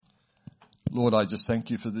Lord, I just thank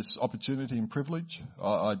you for this opportunity and privilege.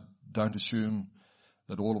 I don't assume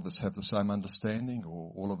that all of us have the same understanding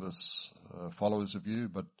or all of us followers of you,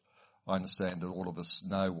 but I understand that all of us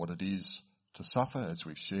know what it is to suffer, as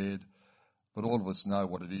we've shared, but all of us know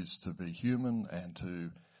what it is to be human and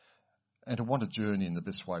to want to journey in the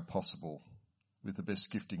best way possible with the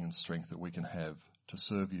best gifting and strength that we can have to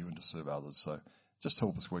serve you and to serve others. So just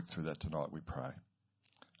help us work through that tonight, we pray.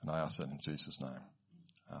 And I ask that in Jesus' name.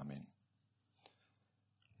 Amen.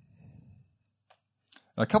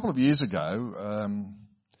 A couple of years ago,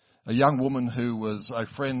 a young woman who was a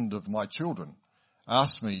friend of my children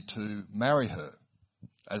asked me to marry her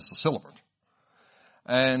as a celebrant.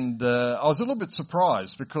 And I was a little bit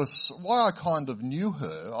surprised because while I kind of knew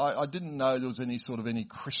her, I didn't know there was any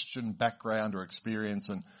Christian background or experience.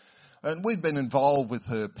 And we'd been involved with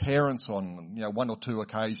her parents on, one or two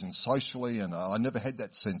occasions socially, and I never had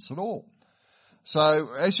that sense at all. So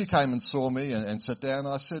as she came and saw me and sat down,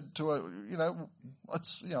 I said to her,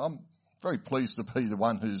 I'm very pleased to be the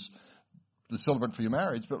one who's the celebrant for your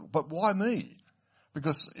marriage, but why me?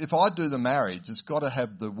 Because if I do the marriage, it's got to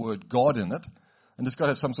have the word God in it, and it's got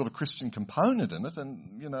to have some sort of Christian component in it,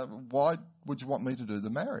 and, why would you want me to do the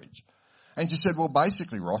marriage? And she said, well,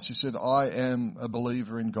 basically, Ross, she said, I am a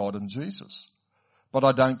believer in God and Jesus, but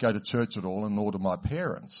I don't go to church at all, and nor do my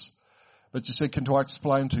parents. But she said, can I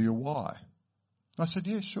explain to you why? I said,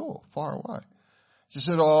 yeah, sure, fire away. She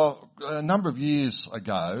said, a number of years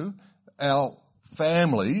ago, our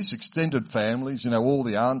families, extended families, all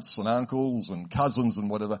the aunts and uncles and cousins and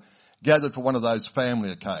whatever, gathered for one of those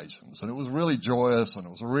family occasions. And it was really joyous and it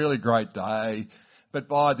was a really great day. But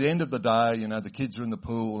by the end of the day, the kids are in the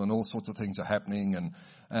pool and all sorts of things are happening and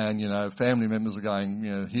family members are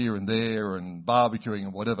going, here and there and barbecuing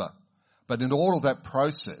and whatever. But in all of that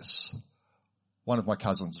process, one of my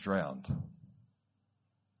cousins drowned.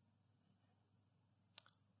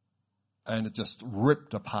 And it just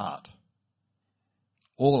ripped apart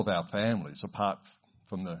all of our families, apart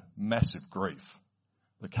from the massive grief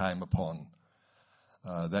that came upon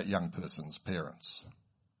that young person's parents.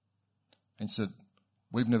 And he said,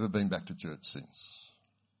 we've never been back to church since.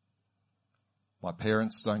 My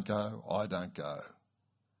parents don't go, I don't go.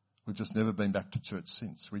 We've just never been back to church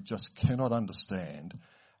since. We just cannot understand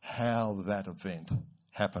how that event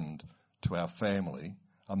happened to our family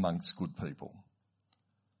amongst good people.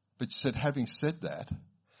 But she said, having said that,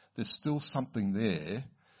 there's still something there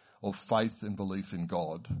of faith and belief in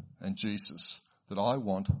God and Jesus that I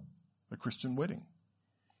want a Christian wedding.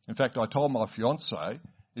 In fact, I told my fiancé,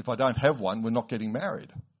 if I don't have one, we're not getting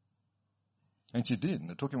married. And she did,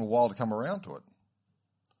 and it took him a while to come around to it.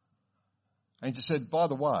 And she said, by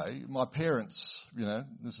the way, my parents,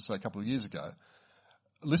 this is a couple of years ago,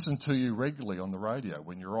 listen to you regularly on the radio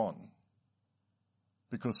when you're on.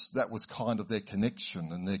 Because that was kind of their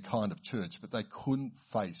connection and their kind of church, but they couldn't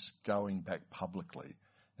face going back publicly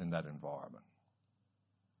in that environment.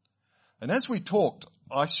 And as we talked,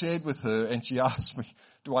 I shared with her and she asked me,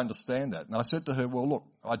 do I understand that? And I said to her, well, look,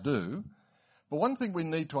 I do. But one thing we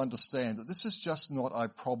need to understand, that this is just not a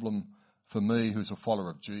problem for me who's a follower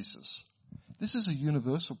of Jesus. This is a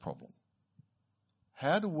universal problem.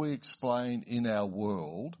 How do we explain in our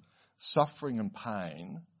world suffering and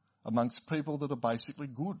pain amongst people that are basically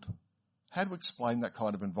good? How to explain that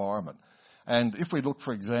kind of environment? And if we look,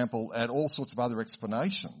 for example, at all sorts of other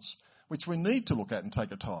explanations, which we need to look at and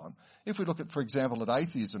take a time, if we look at, for example, at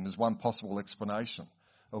atheism as one possible explanation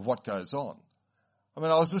of what goes on. I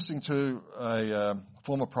was listening to a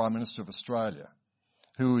former Prime Minister of Australia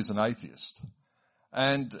who is an atheist,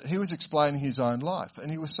 and he was explaining his own life,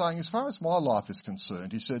 and he was saying, as far as my life is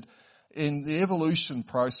concerned, he said, in the evolution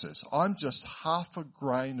process, I'm just half a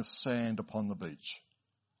grain of sand upon the beach.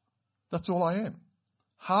 That's all I am.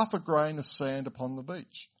 Half a grain of sand upon the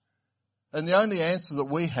beach. And the only answer that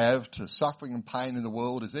we have to suffering and pain in the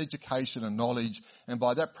world is education and knowledge, and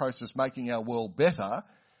by that process making our world better.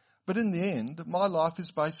 But in the end, my life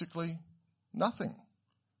is basically nothing.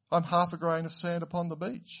 I'm half a grain of sand upon the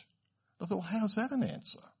beach. I thought, well, how's that an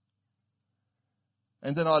answer?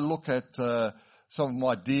 And then I look at some of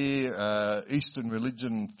my dear Eastern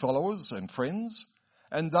religion followers and friends,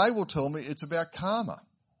 and they will tell me it's about karma.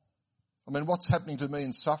 What's happening to me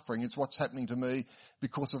in suffering, it's what's happening to me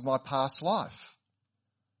because of my past life.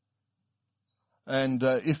 And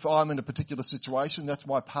if I'm in a particular situation, that's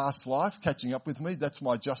my past life catching up with me, that's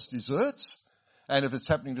my just desserts. And if it's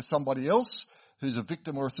happening to somebody else who's a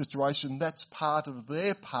victim or a situation, that's part of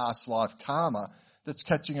their past life karma that's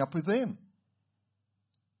catching up with them.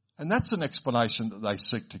 And that's an explanation that they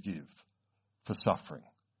seek to give for suffering.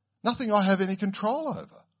 Nothing I have any control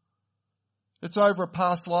over. It's over a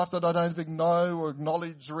past life that I don't even know or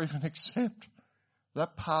acknowledge or even accept.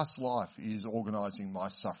 That past life is organising my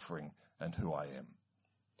suffering and who I am.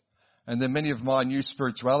 And then many of my new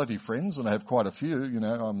spirituality friends, and I have quite a few,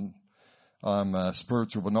 I'm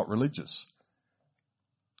spiritual but not religious.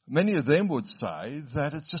 Many of them would say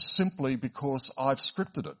that it's just simply because I've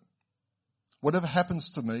scripted it. Whatever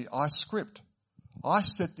happens to me, I script. I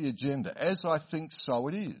set the agenda. As I think, so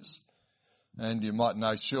it is. And you might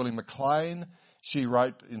know Shirley MacLaine. She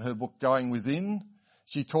wrote in her book Going Within,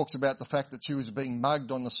 she talks about the fact that she was being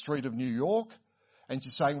mugged on the street of New York. And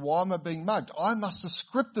she's saying, why am I being mugged? I must have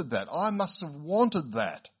scripted that. I must have wanted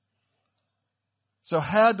that. So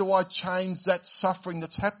how do I change that suffering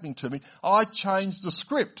that's happening to me? I changed the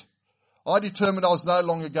script. I determined I was no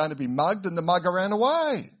longer going to be mugged, and the mugger ran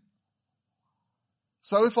away.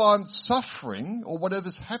 So if I'm suffering or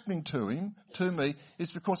whatever's happening to me,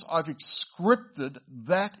 it's because I've scripted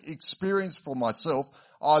that experience for myself,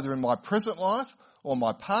 either in my present life or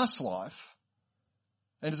my past life.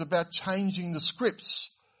 And it's about changing the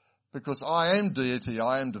scripts, because I am deity,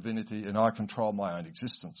 I am divinity, and I control my own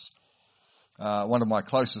existence. One of my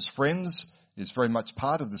closest friends is very much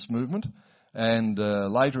part of this movement, and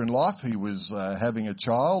later in life he was having a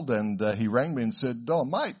child, and he rang me and said, "Oh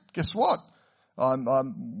mate, guess what?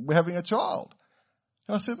 We're having a child."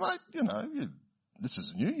 And I said, "Mate, this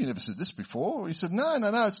isn't you. You never said this before." He said, No,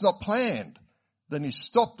 it's not planned. Then he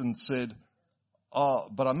stopped and said, "Oh,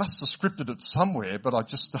 but I must have scripted it somewhere, but I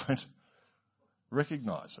just don't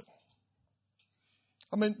recognise it."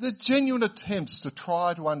 I mean, they're genuine attempts to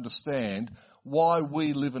try to understand why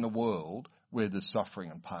we live in a world where there's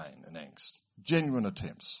suffering and pain and angst. Genuine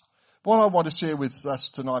attempts. What I want to share with us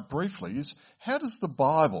tonight briefly is, how does the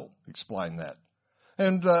Bible explain that?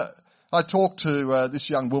 And I talked to this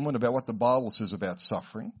young woman about what the Bible says about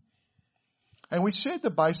suffering. And we shared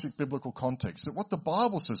the basic biblical context, that what the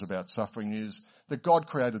Bible says about suffering is that God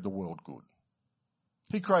created the world good.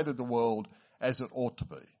 He created the world as it ought to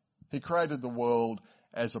be. He created the world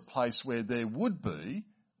as a place where there would be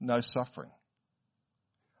no suffering.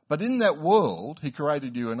 But in that world, he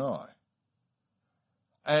created you and I.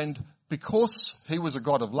 And because he was a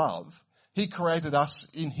God of love, he created us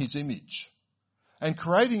in his image. And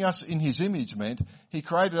creating us in his image meant he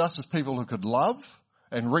created us as people who could love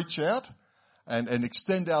and reach out and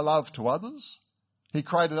extend our love to others. He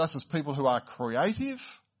created us as people who are creative,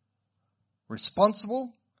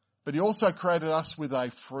 responsible, but he also created us with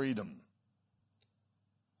a freedom.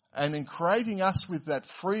 And in creating us with that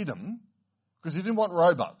freedom, because he didn't want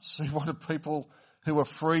robots, he wanted people who were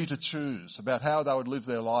free to choose about how they would live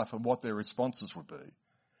their life and what their responses would be.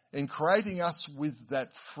 In creating us with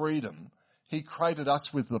that freedom, he created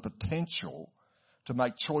us with the potential to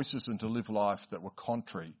make choices and to live life that were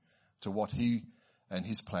contrary to what he and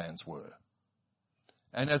his plans were.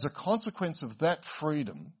 And as a consequence of that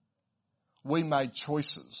freedom, we made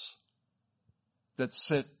choices that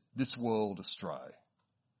set this world astray.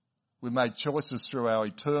 We made choices through our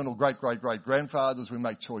eternal great-great-great-grandfathers. We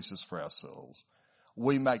make choices for ourselves.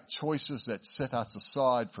 We make choices that set us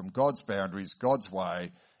aside from God's boundaries, God's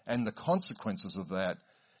way, and the consequences of that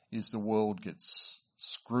is the world gets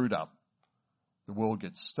screwed up. The world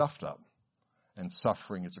gets stuffed up, and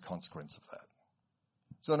suffering is a consequence of that.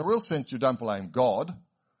 So in a real sense, you don't blame God.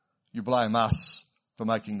 You blame us for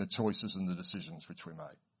making the choices and the decisions which we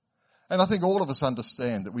make. And I think all of us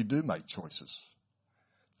understand that we do make choices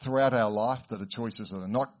throughout our life that are choices that are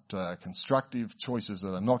not constructive, choices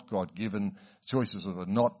that are not God-given, choices that are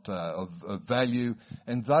not of value.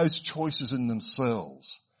 And those choices in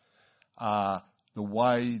themselves are the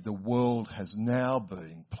way the world has now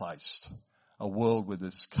been placed, a world where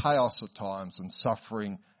there's chaos at times and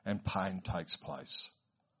suffering and pain takes place.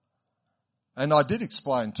 And I did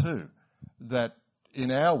explain too that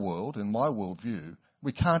in our world, in my worldview,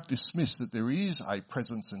 we can't dismiss that there is a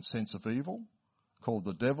presence and sense of evil called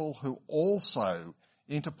the devil, who also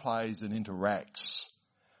interplays and interacts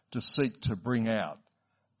to seek to bring out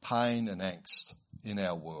pain and angst in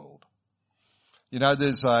our world. You know,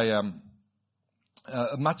 there's a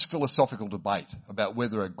much philosophical debate about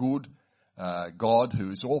whether a good God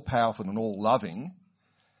who is all-powerful and all-loving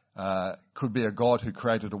could be a God who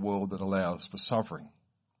created a world that allows for suffering.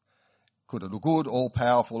 Could a good,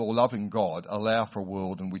 all-powerful, all-loving God allow for a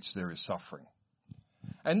world in which there is suffering?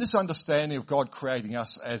 And this understanding of God creating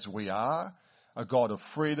us as we are, a God of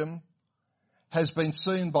freedom, has been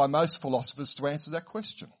seen by most philosophers to answer that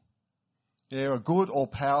question. Yeah, a good,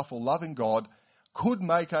 all-powerful, loving God could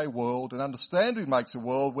make a world, and understandably makes a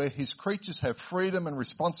world, where his creatures have freedom and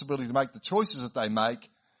responsibility to make the choices that they make,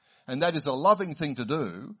 and that is a loving thing to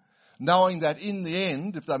do, knowing that in the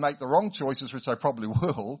end, if they make the wrong choices, which they probably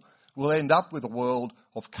will end up with a world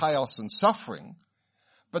of chaos and suffering.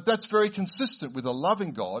 But that's very consistent with a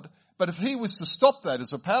loving God. But if he was to stop that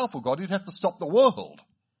as a powerful God, he'd have to stop the world.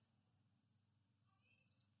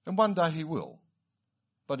 And one day he will.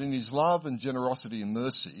 But in his love and generosity and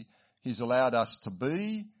mercy, he's allowed us to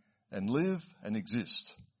be and live and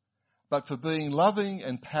exist. But for being loving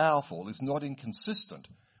and powerful is not inconsistent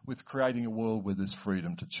with creating a world where there's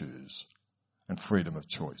freedom to choose and freedom of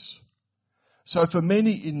choice. So for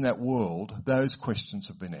many in that world, those questions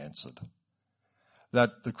have been answered.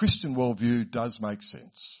 That the Christian worldview does make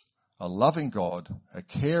sense. A loving God, a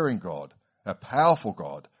caring God, a powerful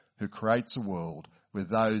God who creates a world where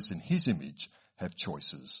those in his image have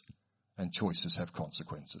choices and choices have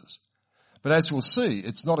consequences. But as we'll see,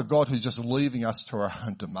 it's not a God who's just leaving us to our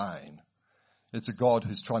own domain. It's a God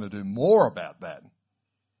who's trying to do more about that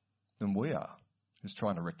than we are, who's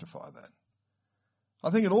trying to rectify that. I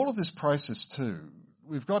think in all of this process too,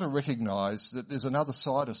 we've got to recognise that there's another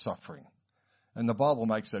side of suffering. And the Bible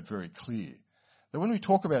makes that very clear. That when we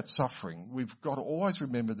talk about suffering, we've got to always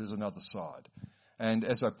remember there's another side. And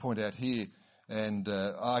as I point out here, and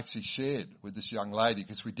I actually shared with this young lady,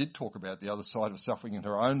 because we did talk about the other side of suffering in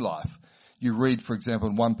her own life. You read, for example,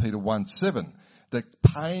 in 1 Peter 1:7, that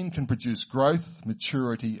pain can produce growth,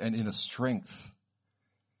 maturity, and inner strength.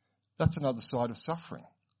 That's another side of suffering.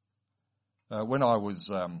 When I was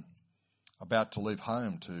about to leave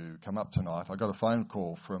home to come up tonight, I got a phone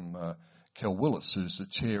call from Kel Willis, who's the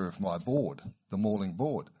chair of my board, the Morling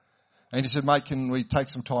board. And he said, mate, can we take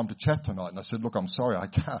some time to chat tonight? And I said, look, I'm sorry, I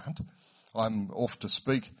can't. I'm off to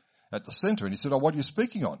speak at the centre. And he said, oh, what are you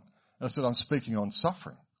speaking on? And I said, I'm speaking on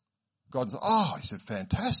suffering. God said, oh, he said,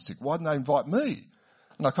 fantastic. Why didn't they invite me?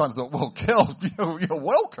 And I kind of thought, well, Kel, you're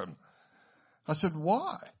welcome. I said,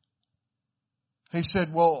 why? He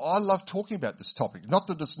said, well, I love talking about this topic. Not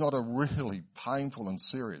that it's not a really painful and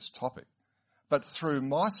serious topic, but through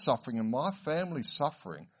my suffering and my family's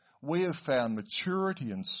suffering, we have found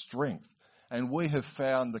maturity and strength, and we have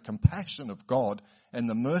found the compassion of God and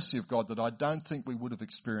the mercy of God that I don't think we would have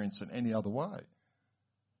experienced in any other way.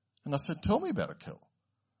 And I said, tell me about it, Kel.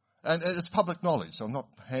 And it's public knowledge, so I'm not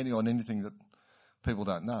handing on anything that people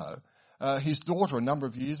don't know. His daughter, a number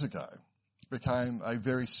of years ago, became a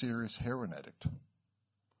very serious heroin addict.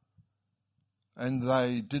 And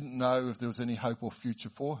they didn't know if there was any hope or future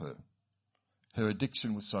for her. Her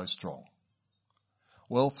addiction was so strong.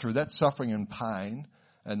 Well, through that suffering and pain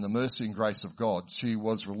and the mercy and grace of God, she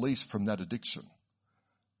was released from that addiction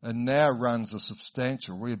and now runs a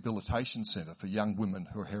substantial rehabilitation centre for young women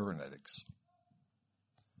who are heroin addicts,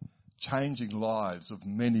 changing lives of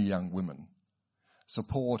many young women,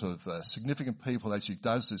 support of significant people as she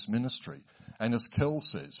does this ministry. And as Kel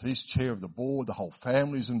says, he's chair of the board, the whole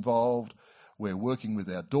family's involved. We're working with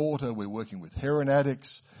our daughter, we're working with heroin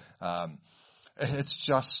addicts. It's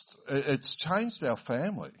changed our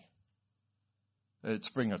family. It's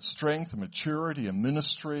bringing us strength and maturity and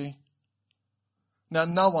ministry. Now,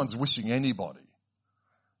 no one's wishing anybody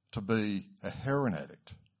to be a heroin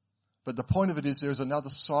addict. But the point of it is there's another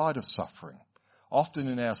side of suffering. Often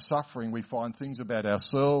in our suffering we find things about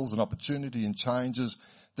ourselves and opportunity and changes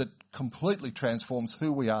that completely transforms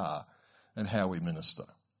who we are and how we minister.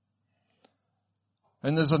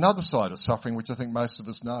 And there's another side of suffering which I think most of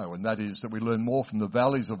us know, and that is that we learn more from the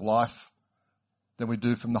valleys of life than we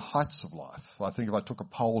do from the heights of life. I think if I took a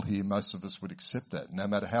poll here, most of us would accept that, no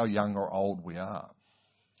matter how young or old we are.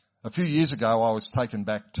 A few years ago, I was taken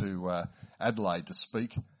back to Adelaide to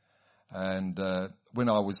speak, and when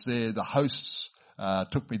I was there, the hosts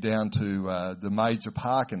took me down to the major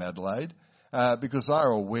park in Adelaide because they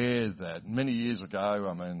were aware that many years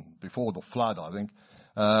ago, before the flood, I think,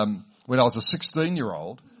 when I was a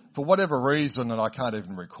 16-year-old, for whatever reason, and I can't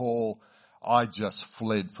even recall, I just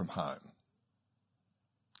fled from home.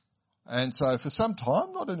 And so for some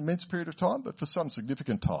time, not an immense period of time, but for some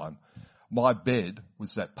significant time, my bed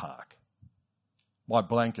was that park. My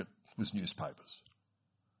blanket was newspapers.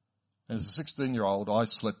 And as a 16-year-old, I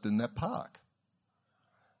slept in that park.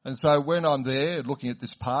 And so when I'm there looking at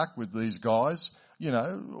this park with these guys,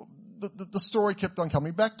 the story kept on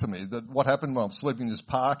coming back to me, that what happened when I'm sleeping in this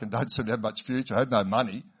park and don't seem to have much future, I had no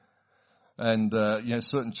money. And,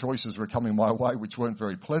 certain choices were coming my way which weren't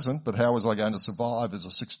very pleasant, but how was I going to survive as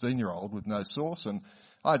a 16-year-old with no source? And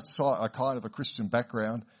I had a kind of a Christian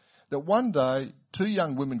background, that one day 2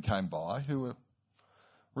 young women came by who were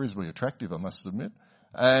reasonably attractive, I must admit,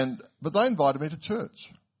 but they invited me to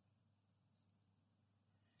church.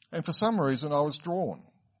 And for some reason I was drawn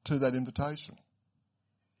to that invitation.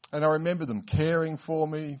 And I remember them caring for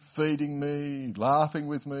me, feeding me, laughing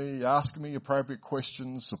with me, asking me appropriate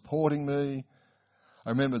questions, supporting me. I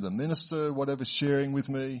remember the minister, whatever, sharing with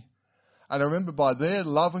me. And I remember by their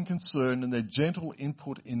love and concern and their gentle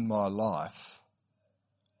input in my life,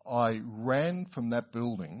 I ran from that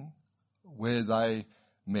building where they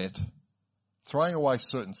met, throwing away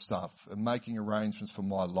certain stuff and making arrangements for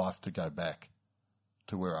my life to go back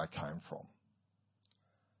to where I came from.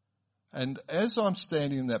 And as I'm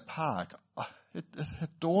standing in that park, it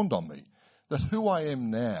dawned on me that who I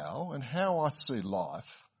am now and how I see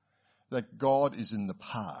life, that God is in the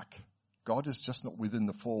park. God is just not within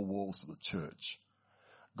the four walls of the church.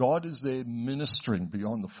 God is there ministering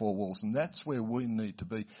beyond the four walls, and that's where we need to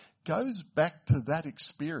be. Goes back to that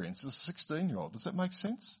experience as a 16-year-old. Does that make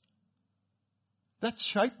sense? That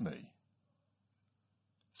shaped me.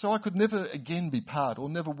 So I could never again be part, or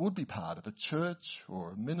never would be part of a church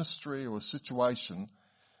or a ministry or a situation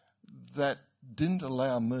that didn't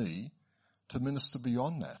allow me to minister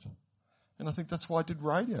beyond that. And I think that's why I did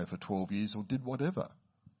radio for 12 years or did whatever.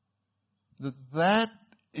 That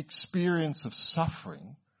experience of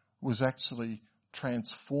suffering was actually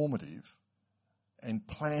transformative and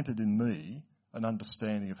planted in me an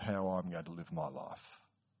understanding of how I'm going to live my life.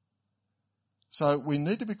 So we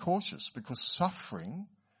need to be cautious because suffering,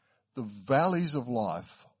 the valleys of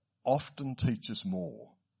life, often teach us more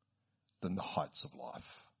than the heights of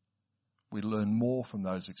life. We learn more from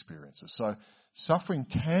those experiences. So suffering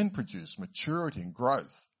can produce maturity and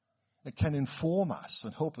growth. It can inform us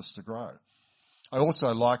and help us to grow. I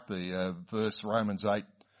also like the verse Romans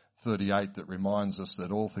 8:38 that reminds us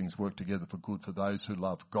that all things work together for good for those who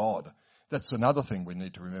love God. That's another thing we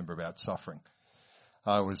need to remember about suffering.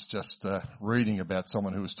 I was just reading about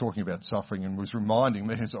someone who was talking about suffering and was reminding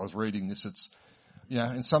me as I was reading this, it's,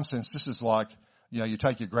 in some sense this is like, you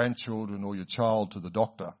take your grandchildren or your child to the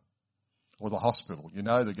doctor or the hospital.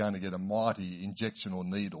 They're going to get a mighty injection or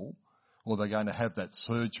needle, or they're going to have that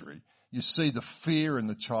surgery. You see the fear in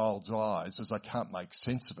the child's eyes as they can't make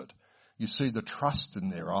sense of it. You see the trust in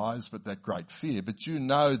their eyes, but that great fear. But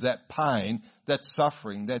that pain, that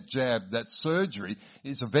suffering, that jab, that surgery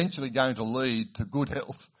is eventually going to lead to good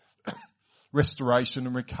health, restoration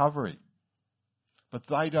and recovery. But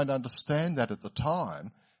they don't understand that at the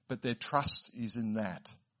time, but their trust is in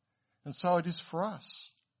that. And so it is for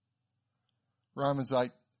us. Romans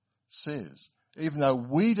 8 says, even though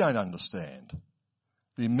we don't understand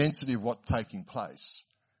the immensity of what's taking place,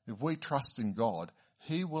 if we trust in God,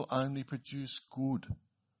 He will only produce good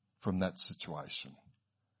from that situation.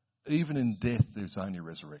 Even in death, there's only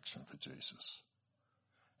resurrection for Jesus.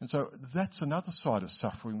 And so that's another side of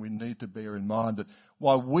suffering we need to bear in mind, that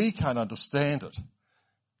while we can't understand it,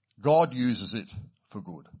 God uses it for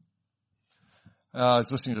good. I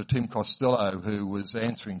was listening to Tim Costello, who was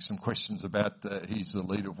answering some questions about, he's the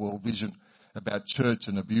leader of World Vision, about church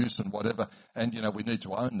and abuse and whatever. And, we need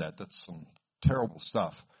to own that. That's some terrible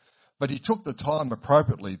stuff. But he took the time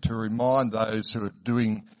appropriately to remind those who are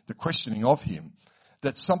doing the questioning of him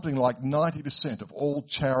that something like 90% of all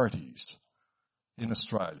charities in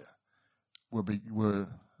Australia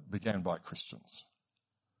began by Christians.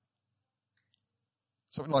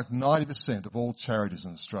 Something like 90% of all charities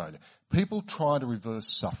in Australia. People try to reverse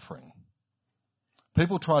suffering.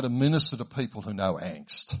 People try to minister to people who know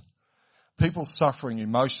angst. People suffering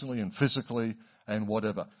emotionally and physically and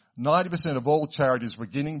whatever. 90% of all charities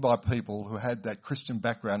beginning by people who had that Christian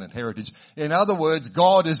background and heritage. In other words,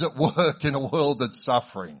 God is at work in a world that's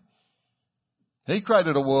suffering. He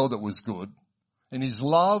created a world that was good. In His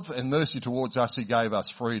love and mercy towards us, He gave us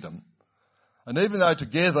freedom. And even though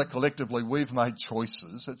together, collectively, we've made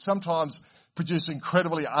choices that sometimes produce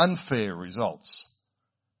incredibly unfair results,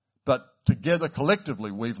 but together,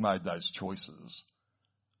 collectively, we've made those choices,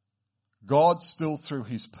 God still through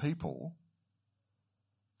His people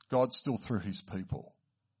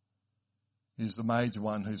is the major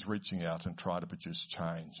one who's reaching out and trying to produce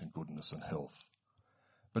change and goodness and health.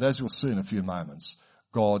 But as you'll see in a few moments,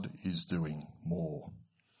 God is doing more.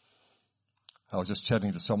 I was just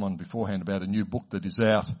chatting to someone beforehand about a new book that is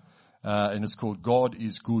out, and it's called God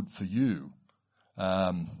is Good for You.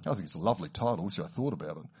 I think it's a lovely title, which I thought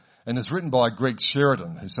about it. And it's written by Greg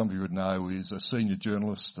Sheridan, who some of you would know is a senior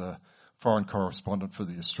journalist, foreign correspondent for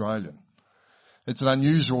The Australian. It's an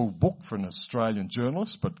unusual book for an Australian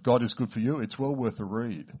journalist, but God is Good for You. It's well worth a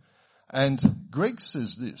read. And Greg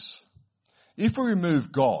says this: if we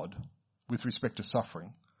remove God with respect to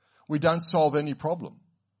suffering, we don't solve any problem.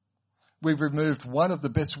 We've removed one of the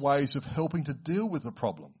best ways of helping to deal with the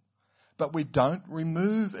problem, but we don't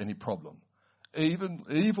remove any problem. Even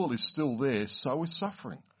evil is still there, so is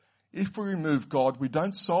suffering. if we remove God, we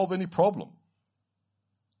don't solve any problem.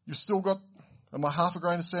 You've still got half a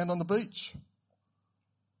grain of sand on the beach.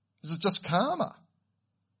 This is just karma.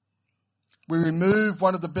 We remove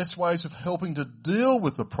one of the best ways of helping to deal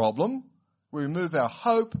with the problem. We remove our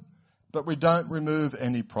hope, but we don't remove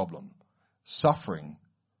any problem. Suffering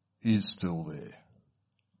is still there.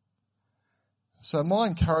 So my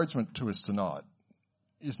encouragement to us tonight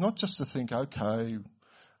is not just to think, okay,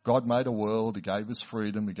 God made a world, he gave us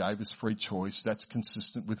freedom, he gave us free choice, that's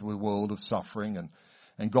consistent with a world of suffering,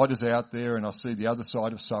 and God is out there and I see the other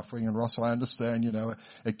side of suffering, and Ross, I understand,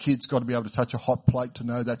 a kid's got to be able to touch a hot plate to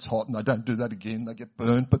know that's hot and they don't do that again, they get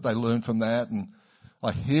burnt, but they learn from that, and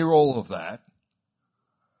I hear all of that.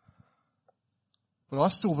 But I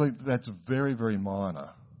still think that's very, very minor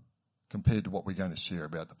compared to what we're going to share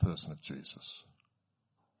about the person of Jesus.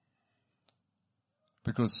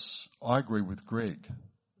 Because I agree with Greg,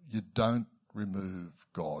 you don't remove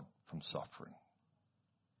God from suffering.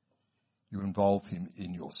 You involve him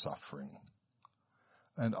in your suffering.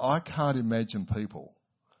 And I can't imagine people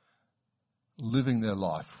living their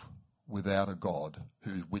life without a God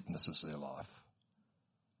who witnesses their life.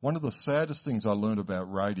 One of the saddest things I learned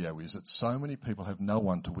about radio is that so many people have no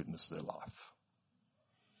one to witness their life.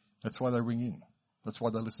 That's why they ring in. That's why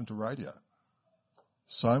they listen to radio.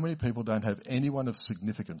 So many people don't have anyone of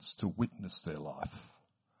significance to witness their life.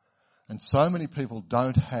 And so many people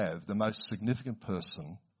don't have the most significant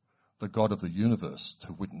person, the God of the universe,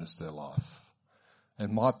 to witness their life.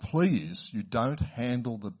 And my plea is you don't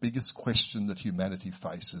handle the biggest question that humanity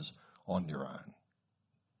faces on your own.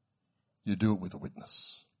 You do it with a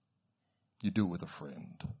witness. You do it with a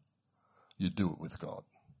friend. You do it with God.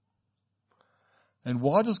 And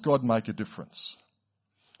why does God make a difference?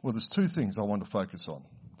 Well, there's two things I want to focus on.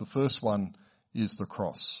 The first one is the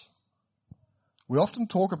cross. We often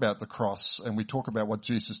talk about the cross and we talk about what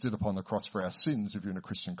Jesus did upon the cross for our sins if you're in a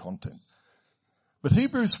Christian content. But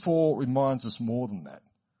Hebrews 4 reminds us more than that.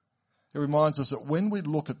 It reminds us that when we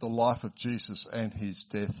look at the life of Jesus and his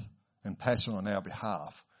death and passion on our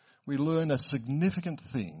behalf, we learn a significant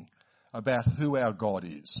thing about who our God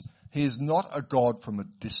is. He is not a God from a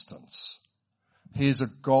distance. He is a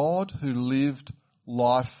God who lived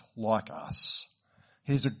life like us.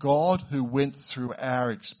 He's a God who went through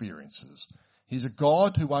our experiences. He's a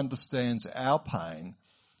God who understands our pain.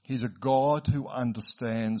 He's a God who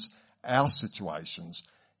understands our situations.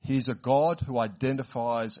 He's a God who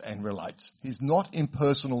identifies and relates. He's not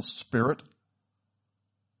impersonal spirit.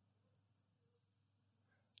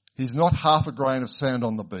 He's not half a grain of sand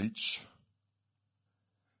on the beach.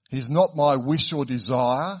 He's not my wish or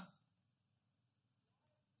desire.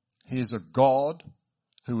 He is a God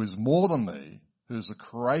who is more than me, who is the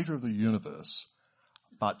creator of the universe,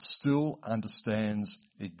 but still understands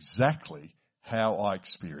exactly how I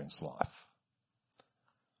experience life.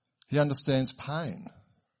 He understands pain.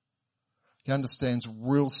 He understands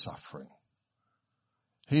real suffering.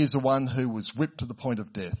 He is the one who was whipped to the point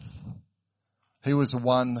of death. He was the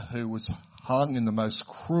one who was hung in the most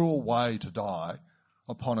cruel way to die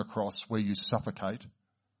upon a cross where you suffocate.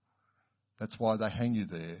 That's why they hang you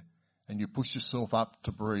there and you push yourself up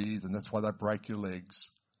to breathe, and that's why they break your legs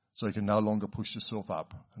so you can no longer push yourself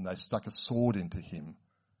up, and they stuck a sword into him.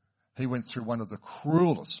 He went through one of the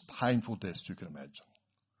cruelest, painful deaths you can imagine.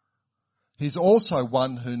 He's also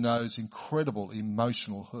one who knows incredible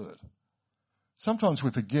emotional hurt. Sometimes we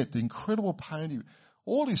forget the incredible pain.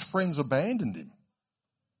 All his friends abandoned him.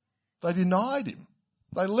 They denied him.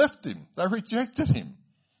 They left him. They rejected him.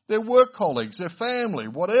 Their work colleagues, their family,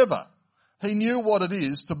 whatever. He knew what it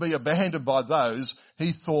is to be abandoned by those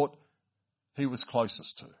he thought he was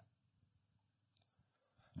closest to.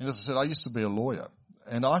 And as I said, I used to be a lawyer,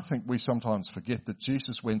 and I think we sometimes forget that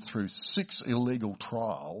Jesus went through 6 illegal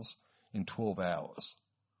trials in 12 hours.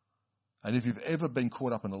 And if you've ever been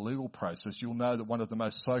caught up in a legal process, you'll know that one of the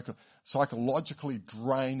most psychologically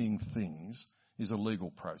draining things is a legal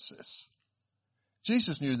process.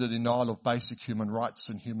 Jesus knew the denial of basic human rights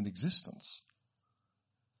and human existence.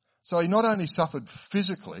 So he not only suffered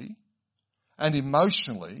physically and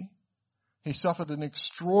emotionally, he suffered an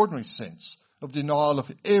extraordinary sense of denial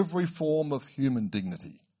of every form of human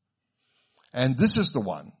dignity. And this is the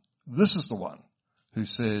one who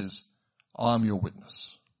says, I'm your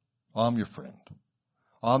witness. I'm your friend.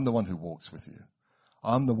 I'm the one who walks with you.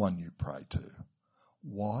 I'm the one you pray to.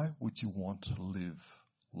 Why would you want to live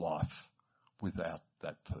life without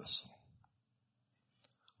that person?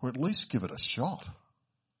 Or at least give it a shot.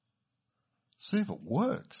 See if it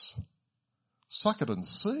works. Suck it and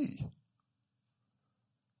see.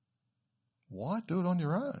 Why do it on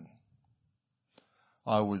your own?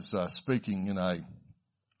 I was speaking in a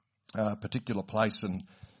a particular place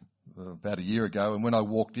about a year ago, and when I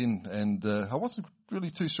walked in, and I wasn't really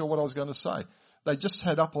too sure what I was going to say. They just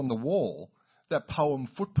had up on the wall that poem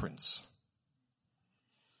Footprints.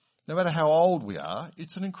 No matter how old we are,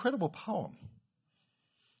 it's an incredible poem.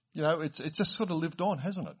 You know, it's just sort of lived on,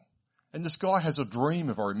 hasn't it? And this guy has a dream,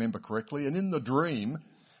 if I remember correctly, and in the dream,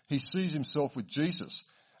 he sees himself with Jesus,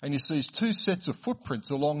 and he sees two sets of footprints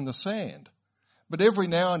along the sand. But every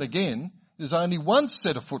now and again, there's only one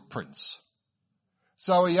set of footprints.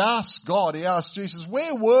 So he asks Jesus,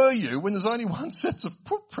 where were you when there's only one set of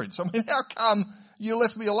footprints? I mean, how come you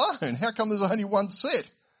left me alone? How come there's only one set?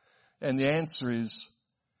 And the answer is,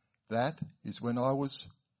 that is when I was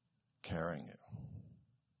carrying you.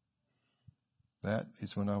 That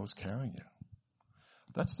is when I was carrying you.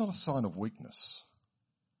 That's not a sign of weakness.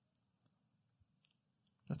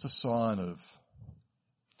 That's a sign of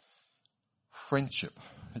friendship.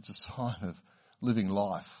 It's a sign of living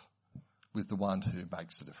life with the one who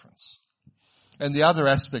makes the difference. And the other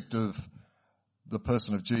aspect of the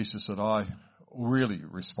person of Jesus that I really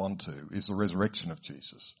respond to is the resurrection of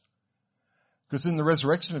Jesus. Because in the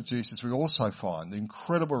resurrection of Jesus, we also find the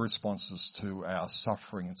incredible responses to our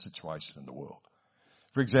suffering and situation in the world.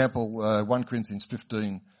 For example, 1 Corinthians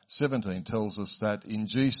 15:17 tells us that in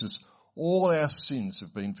Jesus, all our sins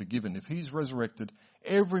have been forgiven. If he's resurrected,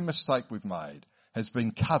 every mistake we've made has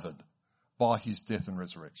been covered by his death and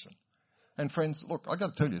resurrection. And friends, look, I've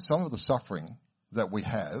got to tell you, some of the suffering that we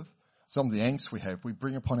have, some of the angst we have, we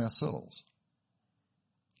bring upon ourselves.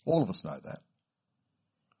 All of us know that.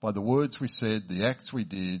 By the words we said, the acts we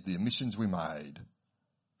did, the omissions we made.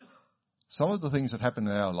 Some of the things that happen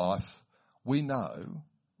in our life, we know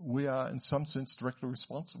we are in some sense directly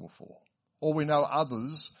responsible for. Or we know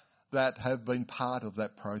others that have been part of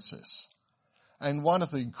that process. And one of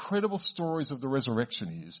the incredible stories of the resurrection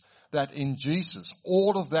is that in Jesus,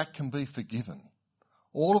 all of that can be forgiven.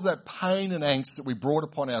 All of that pain and angst that we brought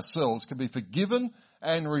upon ourselves can be forgiven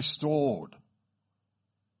and restored.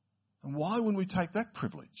 And why wouldn't we take that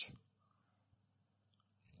privilege?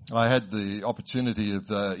 I had the opportunity of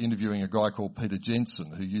interviewing a guy called Peter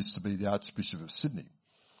Jensen, who used to be the Archbishop of Sydney,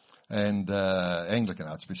 and Anglican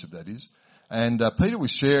Archbishop, that is. And Peter was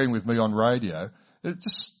sharing with me on radio, it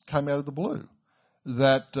just came out of the blue,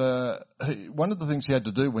 that one of the things he had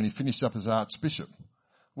to do when he finished up as Archbishop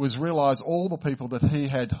was realise all the people that he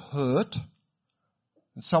had hurt,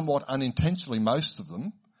 and somewhat unintentionally most of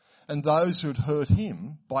them, and those who had hurt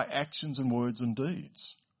him by actions and words and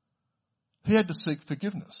deeds. He had to seek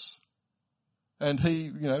forgiveness. And he,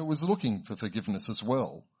 was looking for forgiveness as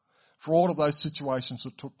well for all of those situations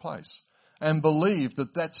that took place. And believed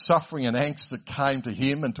that that suffering and angst that came to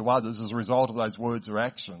him and to others as a result of those words or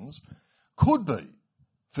actions could be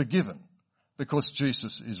forgiven because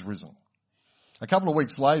Jesus is risen. A couple of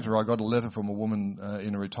weeks later, I got a letter from a woman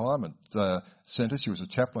in a retirement centre. She was a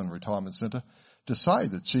chaplain in a retirement centre, to say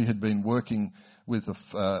that she had been working with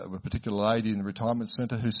a particular lady in the retirement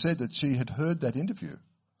centre who said that she had heard that interview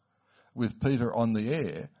with Peter on the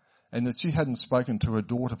air and that she hadn't spoken to her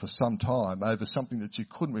daughter for some time over something that she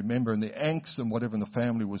couldn't remember, and the angst and whatever in the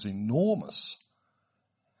family was enormous.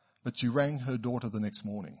 But she rang her daughter the next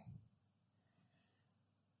morning.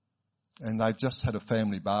 And they've just had a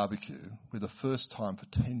family barbecue where the first time for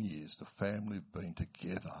 10 years the family have been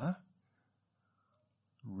together,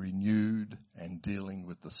 renewed and dealing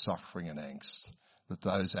with the suffering and angst that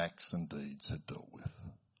those acts and deeds had dealt with.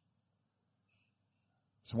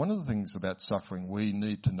 So one of the things about suffering, we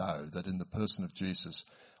need to know that in the person of Jesus,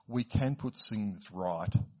 we can put things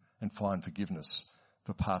right and find forgiveness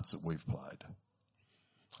for parts that we've played.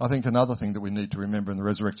 I think another thing that we need to remember in the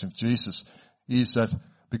resurrection of Jesus is that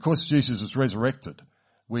because Jesus is resurrected,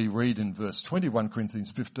 we read in verse 21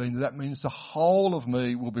 Corinthians 15, that means the whole of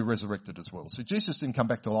me will be resurrected as well. So Jesus didn't come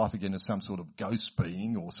back to life again as some sort of ghost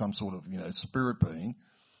being or some sort of, spirit being.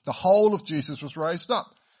 The whole of Jesus was raised up,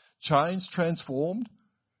 changed, transformed.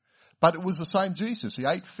 But it was the same Jesus. He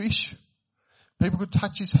ate fish. People could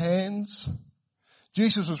touch his hands.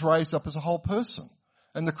 Jesus was raised up as a whole person.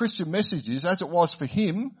 And the Christian message is, as it was for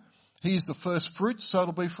him, he is the first fruit, so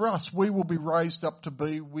it'll be for us. We will be raised up to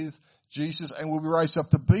be with Jesus, and we'll be raised up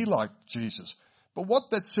to be like Jesus. But what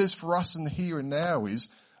that says for us in the here and now is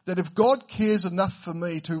that if God cares enough for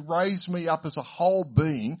me to raise me up as a whole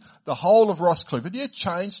being, the whole of Ross Clifford,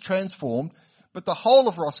 changed, transformed, but the whole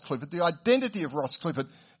of Ross Clifford, the identity of Ross Clifford,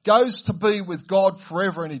 goes to be with God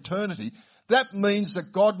forever and eternity, that means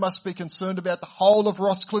that God must be concerned about the whole of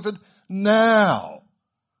Ross Clifford now.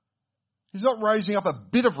 He's not raising up a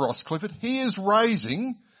bit of Ross Clifford. He is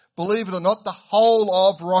raising believe it or not, the whole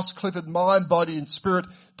of Ross Clifford, mind, body and spirit,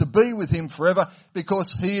 to be with him forever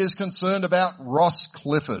because he is concerned about Ross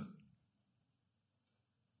Clifford.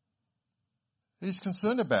 He's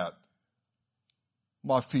concerned about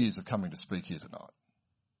my fears of coming to speak here tonight.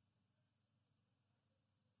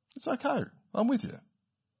 It's okay. I'm with you.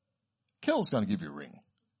 Kel's going to give you a ring.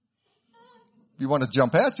 If you want to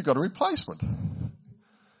jump out, you've got a replacement. Do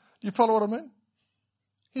you follow what I mean?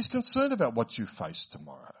 He's concerned about what you face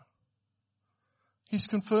tomorrow. He's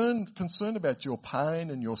concerned about your pain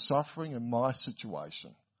and your suffering and my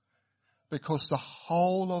situation. Because the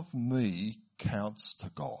whole of me counts to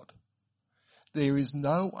God. There is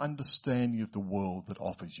no understanding of the world that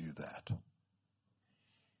offers you that.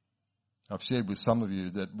 I've shared with some of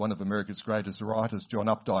you that one of America's greatest writers, John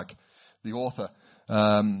Updike, the author,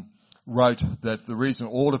 wrote that the reason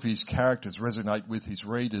all of his characters resonate with his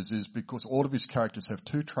readers is because all of his characters have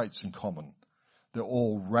two traits in common. They're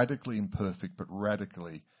all radically imperfect but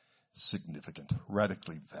radically significant,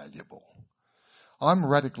 radically valuable. I'm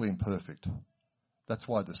radically imperfect. That's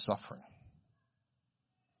why there's suffering.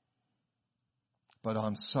 But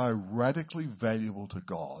I'm so radically valuable to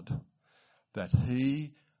God that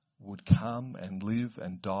he would come and live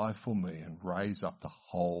and die for me and raise up the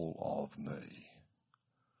whole of me.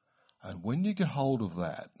 And when you get hold of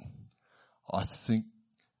that, I think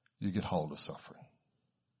you get hold of suffering.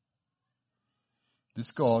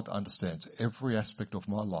 This God understands every aspect of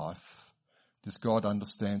my life. This God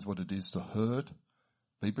understands what it is to hurt,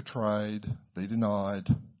 be betrayed, be denied,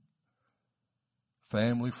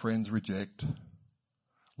 family, friends reject,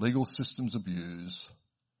 legal systems abuse,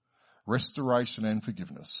 restoration and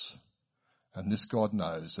forgiveness. And this God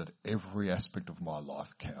knows that every aspect of my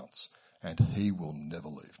life counts, and he will never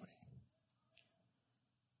leave me.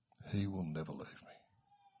 He will never leave me.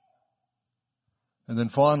 And then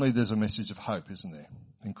finally there's a message of hope, isn't there?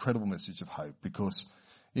 Incredible message of hope, because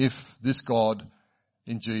if this God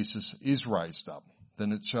in Jesus is raised up,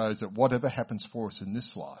 then it shows that whatever happens for us in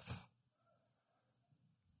this life,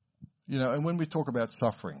 you know, and when we talk about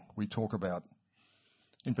suffering, we talk about,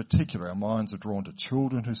 in particular, our minds are drawn to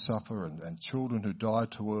children who suffer and children who die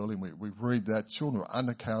too early. We read that. Children are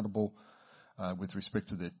unaccountable with respect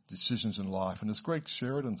to their decisions in life. And as Greg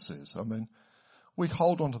Sheridan says, I mean, we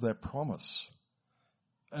hold on to that promise.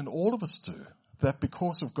 And all of us do. That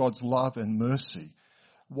because of God's love and mercy,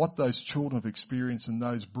 what those children have experienced in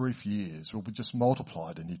those brief years will be just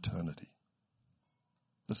multiplied in eternity.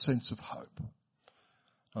 The sense of hope.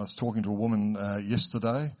 I was talking to a woman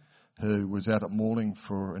yesterday who was out at Morling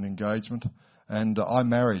for an engagement, and I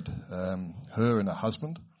married her and her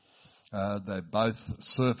husband. They're both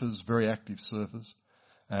surfers, very active surfers,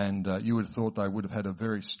 and you would have thought they would have had a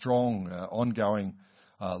very strong ongoing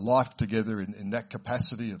life together in that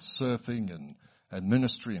capacity of surfing and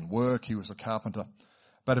ministry and work. He was a carpenter.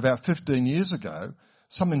 But about 15 years ago,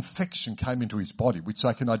 some infection came into his body, which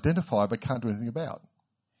they can identify but can't do anything about.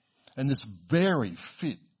 And this very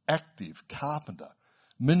fit, active carpenter,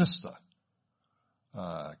 minister,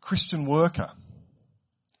 Christian worker,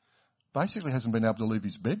 basically hasn't been able to leave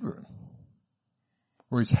his bedroom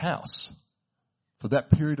or his house for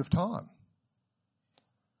that period of time.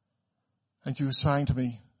 And she was saying to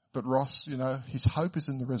me, but Ross, you know, his hope is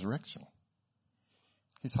in the resurrection.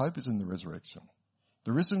 His hope is in the resurrection.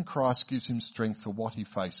 The risen Christ gives him strength for what he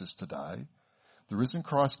faces today. The risen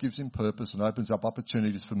Christ gives him purpose and opens up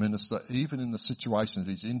opportunities for minister even in the situation that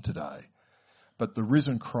he's in today. But the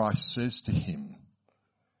risen Christ says to him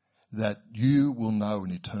that you will know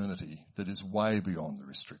an eternity that is way beyond the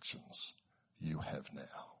restrictions you have now.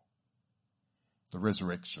 The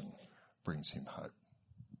resurrection brings him hope.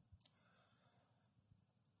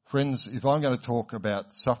 Friends, if I'm going to talk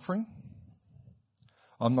about suffering,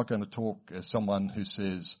 I'm not going to talk as someone who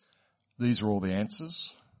says, these are all the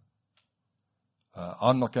answers.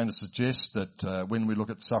 I'm not going to suggest that when we look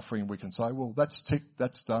at suffering we can say, well, that's ticked,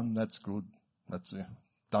 that's done, that's good, that's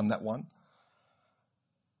done that one.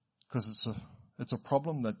 Because it's a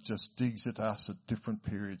problem that just digs at us at different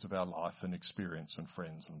periods of our life and experience and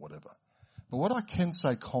friends and whatever. But what I can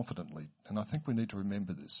say confidently, and I think we need to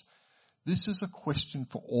remember this is a question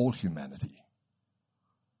for all humanity.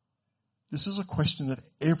 This is a question that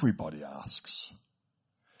everybody asks.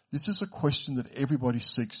 This is a question that everybody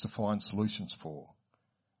seeks to find solutions for.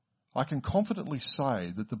 I can confidently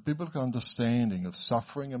say that the biblical understanding of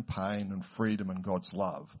suffering and pain and freedom and God's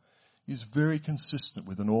love is very consistent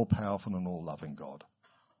with an all-powerful and all-loving God.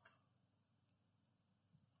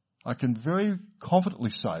 I can very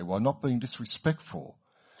confidently say, while not being disrespectful,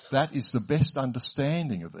 that is the best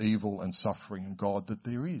understanding of evil and suffering and God that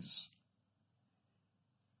there is.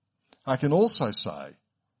 I can also say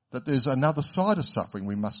that there's another side of suffering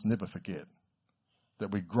we must never forget.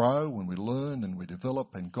 That we grow and we learn and we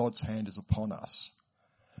develop and God's hand is upon us.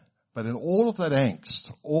 But in all of that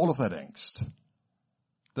angst,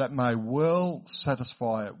 that may well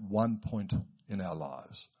satisfy at one point in our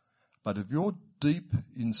lives. But if you're deep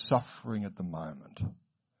in suffering at the moment,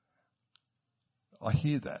 I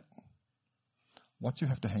hear that. What you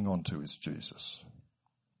have to hang on to is Jesus.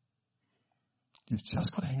 You've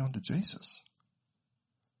just got to hang on to Jesus.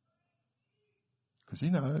 Because he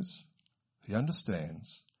knows, he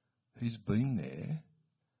understands, he's been there,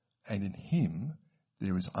 and in him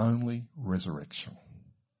there is only resurrection.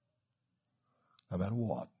 No matter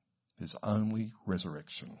what, there's only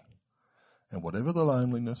resurrection. And whatever the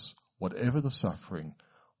loneliness, whatever the suffering,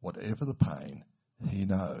 whatever the pain, he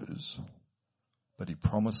knows. But he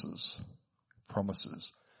promises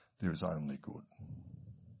there is only good.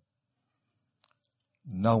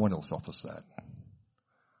 No one else offers that.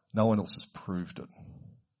 No one else has proved it.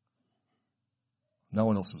 No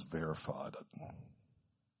one else has verified it.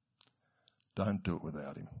 Don't do it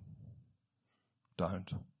without him. Don't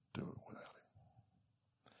do it without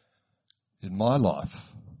him. In my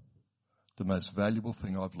life, the most valuable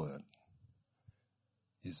thing I've learned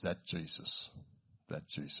is that Jesus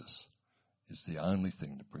is the only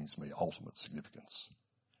thing that brings me ultimate significance.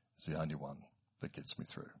 It's the only one that gets me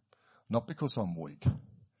through. Not because I'm weak.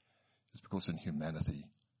 It's because in humanity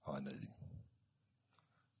I need him.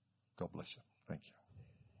 God bless you. Thank you.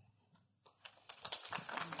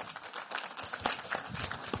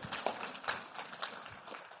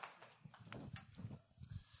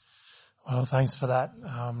 Well, thanks for that,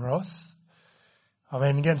 Ross. I've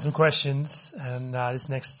been getting some questions, and this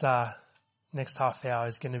next half hour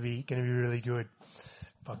is going to be really good.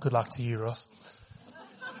 But good luck to you, Ross.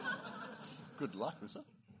 Good luck, is it?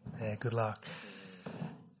 Yeah, good luck.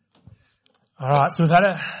 All right, so we've had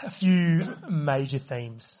a few major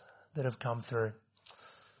themes that have come through,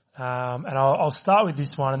 and I'll start with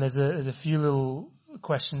this one. And there's a few little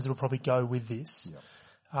questions that will probably go with this. Yep.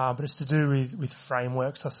 But it's to do with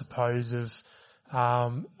frameworks, I suppose,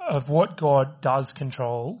 of what God does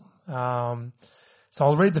control. So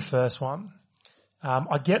I'll read the first one.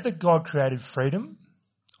 I get that God created freedom.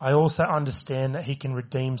 I also understand that he can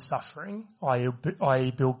redeem suffering,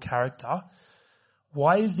 i.e. build character.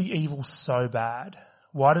 Why is the evil so bad?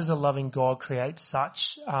 Why does a loving God create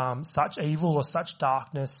such evil or such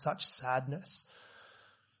darkness, such sadness?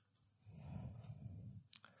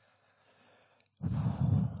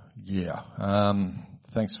 Yeah,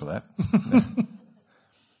 thanks for that. Yeah.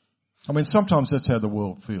 I mean, sometimes that's how the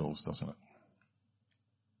world feels, doesn't it?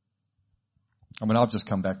 I mean, I've just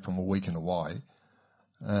come back from a week in Hawaii,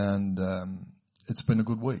 and it's been a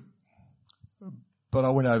good week. But I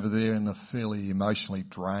went over there in a fairly emotionally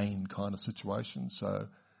drained kind of situation. So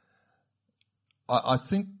I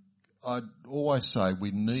think I'd always say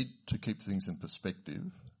we need to keep things in perspective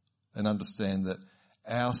and understand that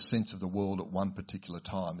our sense of the world at one particular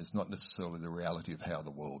time is not necessarily the reality of how the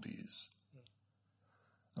world is.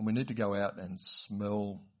 And we need to go out and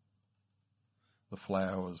smell the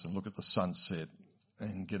flowers and look at the sunset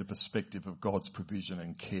and get a perspective of God's provision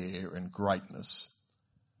and care and greatness.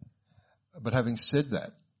 But having said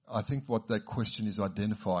that, I think what that question is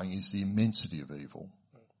identifying is the immensity of evil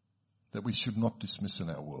that we should not dismiss in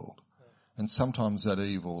our world. And sometimes that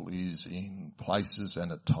evil is in places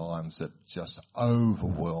and at times that just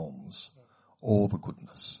overwhelms all the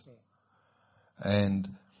goodness.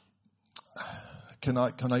 And can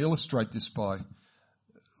I illustrate this by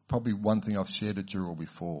probably one thing I've shared at Jurrell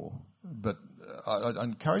before, but I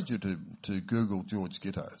encourage you to Google George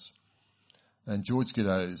Gittoes. And George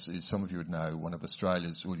Gittoes is, some of you would know, one of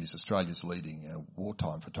Australia's leading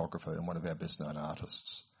wartime photographer and one of our best known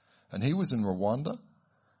artists. And he was in Rwanda.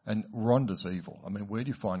 And Rwanda's evil. I mean, where do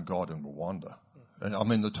you find God in Rwanda? And I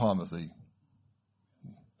mean, the time of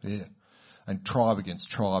and tribe against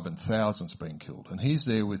tribe and thousands being killed. And he's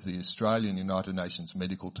there with the Australian United Nations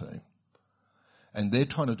medical team. And they're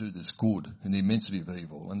trying to do this good in the immensity of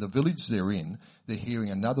evil. And the village they're in, they're hearing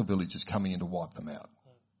another village is coming in to wipe them out.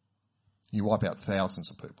 You wipe out thousands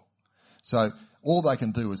of people. So all they can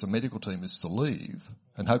do as a medical team is to leave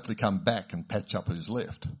and hopefully come back and patch up who's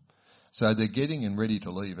left. So they're getting and ready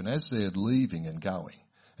to leave, and as they're leaving and going,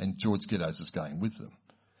 and George Gittoes is going with them,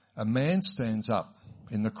 a man stands up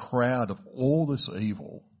in the crowd of all this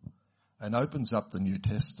evil and opens up the New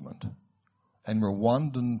Testament, and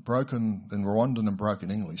Rwandan and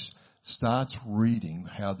broken English starts reading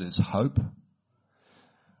how there's hope,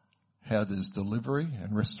 how there's delivery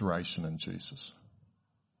and restoration in Jesus.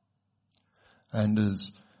 And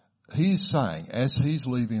as he is saying, as he's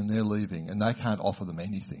leaving and they're leaving and they can't offer them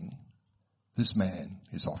anything, this man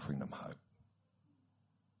is offering them hope.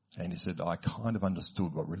 And he said, I kind of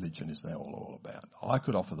understood what religion is now all about. I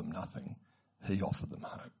could offer them nothing. He offered them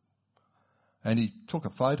hope. And he took a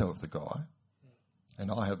photo of the guy,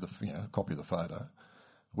 and I have the copy of the photo.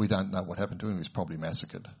 We don't know what happened to him. He was probably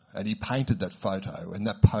massacred. And he painted that photo, and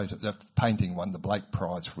that painting won the Blake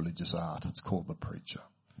Prize for Religious Art. It's called The Preacher.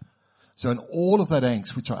 So in all of that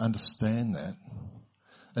angst, which I understand that,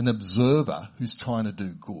 an observer who's trying to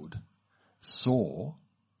do good saw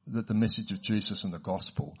that the message of Jesus and the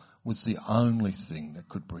gospel was the only thing that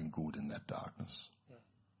could bring good in that darkness.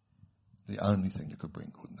 The only thing that could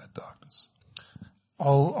bring good in that darkness.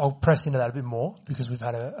 I'll press into that a bit more because we've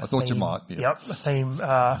had a I thought theme, you might. Yeah. Yep, a theme,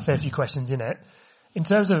 a fair few questions in it. In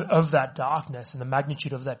terms of that darkness and the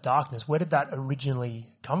magnitude of that darkness, where did that originally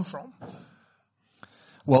come from?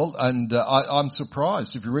 Well, and I'm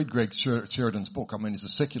surprised if you read Greg Sheridan's book. I mean, he's a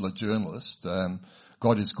secular journalist.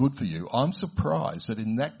 God is good for you. I'm surprised that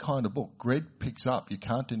in that kind of book, Greg picks up, you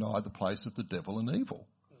can't deny the place of the devil and evil.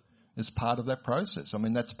 It's part of that process. I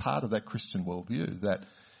mean, that's part of that Christian worldview, that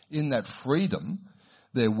in that freedom,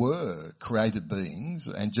 there were created beings,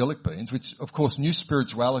 angelic beings, which of course new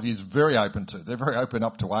spirituality is very open to. They're very open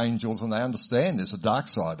up to angels, and they understand there's a dark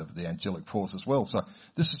side of the angelic force as well. So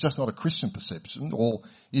this is just not a Christian perception, or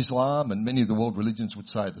Islam and many of the world religions would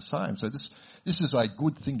say the same. So this is a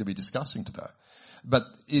good thing to be discussing today. But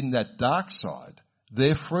in that dark side,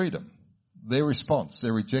 their freedom, their response,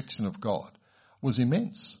 their rejection of God was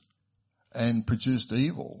immense and produced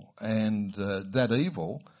evil. And that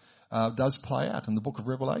evil does play out. And the book of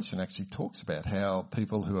Revelation actually talks about how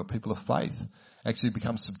people who are people of faith actually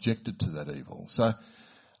become subjected to that evil. So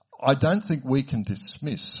I don't think we can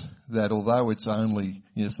dismiss that, although it's only,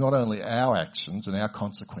 it's not only our actions and our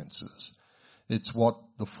consequences, it's what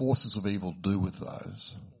the forces of evil do with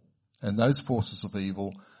those. And those forces of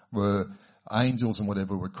evil were angels and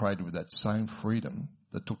whatever were created with that same freedom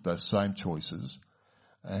that took those same choices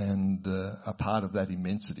and a part of that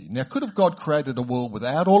immensity. Now, could have God created a world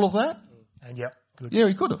without all of that? And yeah, good. Yeah,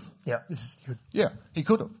 he could have. Yeah, this is good. Yeah, he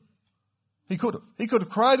could have. He could have. He could have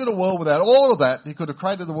created a world without all of that. He could have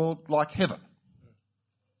created the world like heaven.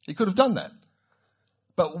 He could have done that.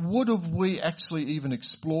 But would have we actually even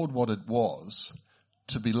explored what it was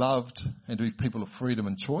to be loved and to be people of freedom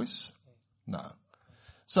and choice? No.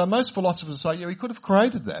 So most philosophers say, yeah, he could have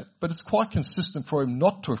created that, but it's quite consistent for him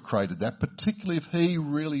not to have created that, particularly if he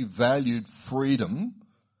really valued freedom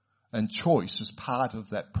and choice as part of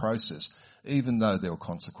that process, even though there were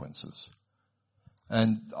consequences.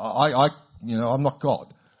 And I'm not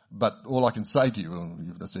God, but all I can say to you, well,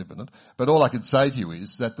 that's evident, but all I can say to you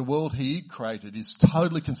is that the world he created is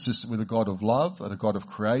totally consistent with a God of love and a God of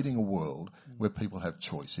creating a world where people have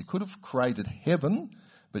choice. He could have created heaven,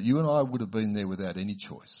 but you and I would have been there without any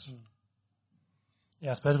choice.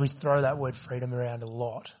 Yeah, I suppose we throw that word freedom around a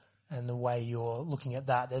lot, and the way you're looking at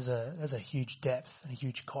that, there's a huge depth and a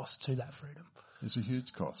huge cost to that freedom. There's a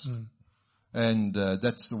huge cost. And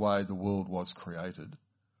that's the way the world was created.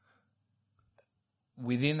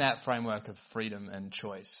 Within that framework of freedom and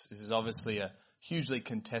choice, this is obviously a hugely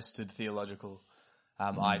contested theological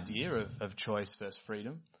idea of choice versus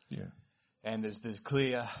freedom. Yeah. And there's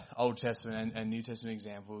clear Old Testament and New Testament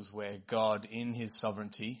examples where God, in his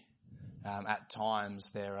sovereignty, at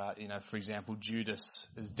times there are, for example,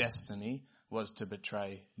 Judas's destiny was to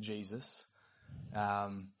betray Jesus.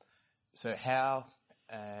 So how,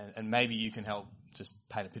 and maybe you can help just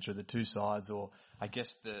paint a picture of the two sides, or I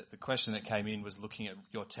guess the question that came in was looking at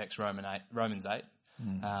your text, Romans 8,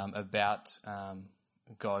 about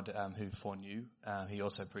God who foreknew. He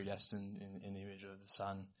also predestined in the image of the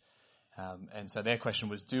Son. And so their question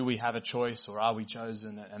was, do we have a choice or are we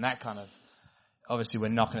chosen? And that kind of, obviously we're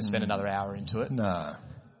not going to spend another hour into it. No.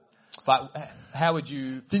 But how would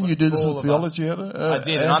you... Didn't you do this in theology, Adam? I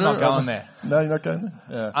did, and I'm not going there. No, you're not going there?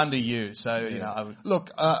 Yeah. Under you, so, I would...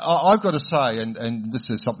 Look, I've got to say, and this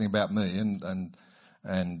says something about me,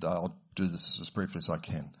 and I'll do this as briefly as I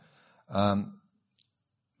can.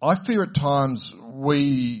 I fear at times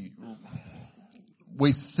we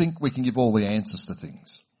think we can give all the answers to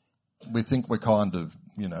things. We think we kind of,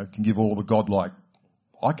 can give all the godlike.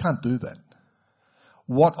 I can't do that.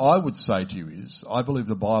 What I would say to you is, I believe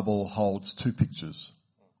the Bible holds two pictures.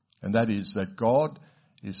 And that is that God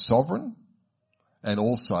is sovereign, and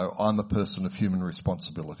also I'm a person of human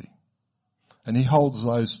responsibility. And he holds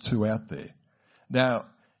those two out there. Now,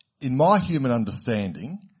 in my human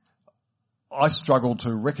understanding, I struggle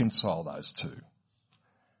to reconcile those two.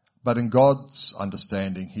 But in God's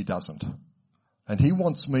understanding, he doesn't. And he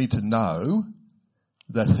wants me to know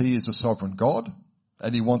that he is a sovereign God,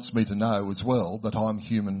 and he wants me to know as well that I'm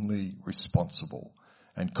humanly responsible.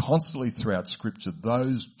 And constantly throughout Scripture,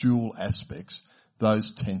 those dual aspects,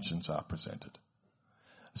 those tensions are presented.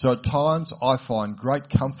 So at times I find great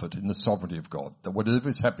comfort in the sovereignty of God, that whatever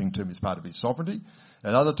is happening to him is part of his sovereignty.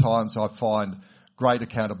 At other times I find great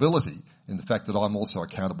accountability in the fact that I'm also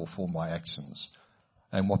accountable for my actions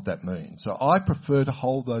and what that means. So I prefer to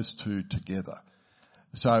hold those two together.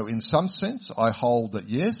 So in some sense I hold that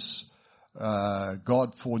yes,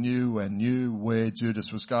 God foreknew and knew where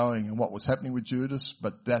Judas was going and what was happening with Judas,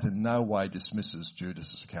 but that in no way dismisses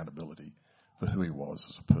Judas's accountability for who he was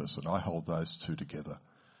as a person. I hold those two together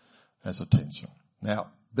as a tension.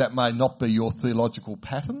 Now, that may not be your theological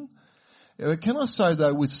pattern. Can I say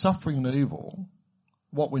though, with suffering and evil,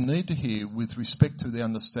 what we need to hear with respect to the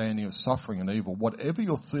understanding of suffering and evil, whatever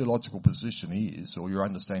your theological position is, or your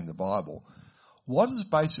understanding of the Bible, what has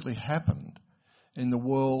basically happened in the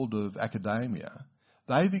world of academia,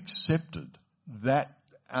 they've accepted that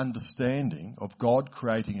understanding of God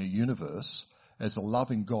creating a universe as a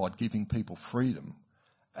loving God giving people freedom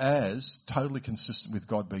as totally consistent with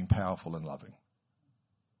God being powerful and loving.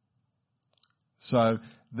 So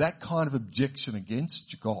that kind of objection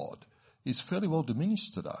against God is fairly well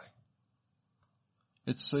diminished today.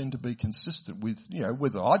 It's seen to be consistent with,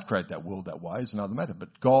 whether I'd create that world that way is another matter,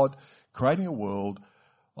 but God creating a world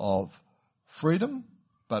of freedom,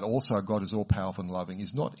 but also God is all powerful and loving,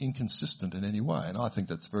 is not inconsistent in any way. And I think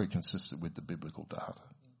that's very consistent with the biblical data.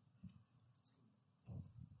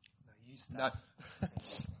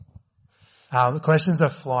 The questions are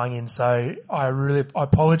flying in, so I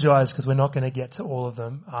apologise because we're not going to get to all of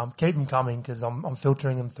them. Keep them coming because I'm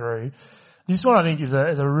filtering them through. This one I think is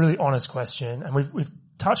a really honest question, and we've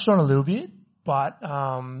touched on a little bit, but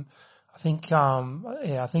I think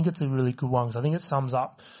it's a really good one because I think it sums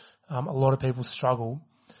up a lot of people's struggle.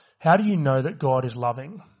 How do you know that God is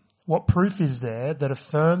loving? What proof is there that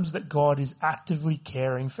affirms that God is actively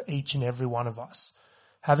caring for each and every one of us?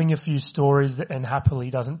 Having a few stories and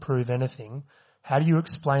happily doesn't prove anything. How do you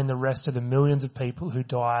explain the rest of the millions of people who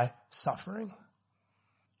die suffering?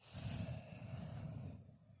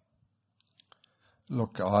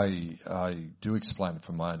 Look, I do explain it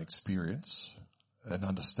from my own experience and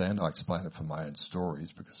understand I explain it from my own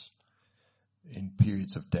stories because in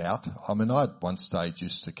periods of doubt, I at one stage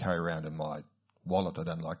used to carry around in my wallet, I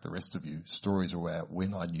don't like the rest of you, stories about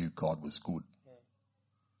when I knew God was good.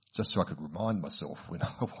 Just so I could remind myself when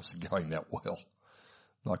I wasn't going that well.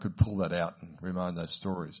 I could pull that out and remind those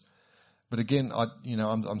stories. But again,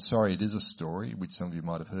 I'm sorry, it is a story, which some of you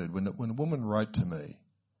might have heard. When a woman wrote to me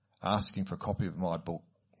asking for a copy of my book,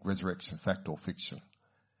 Resurrection, Fact or Fiction,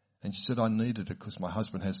 and she said I needed it because my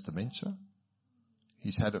husband has dementia.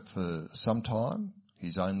 He's had it for some time.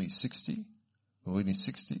 He's only 60, or in his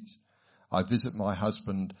 60s. I visit my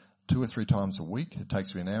husband 2 or 3 times a week. It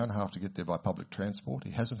takes me an hour and a half to get there by public transport.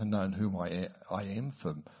 He hasn't known whom I am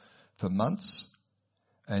for months.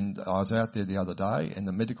 And I was out there the other day and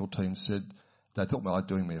the medical team said they thought they were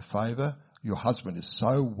doing me a favour. Your husband is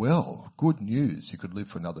so well. Good news. He could live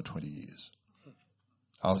for another 20 years.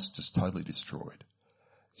 I was just totally destroyed.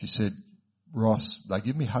 She said, Ross, they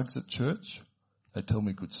give me hugs at church. They tell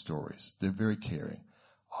me good stories. They're very caring.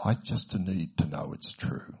 I just need to know it's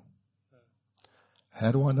true.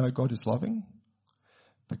 How do I know God is loving?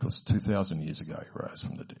 Because 2,000 years ago he rose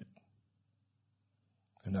from the dead.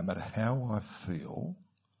 And no matter how I feel,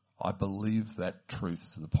 I believe that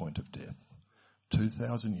truth to the point of death.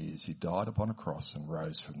 2,000 years he died upon a cross and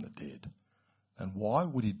rose from the dead. And why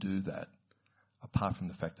would he do that apart from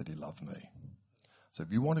the fact that he loved me? So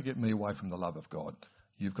if you want to get me away from the love of God,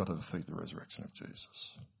 you've got to defeat the resurrection of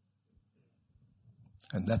Jesus.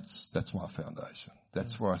 And that's my foundation.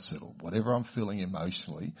 That's where I settle. Whatever I'm feeling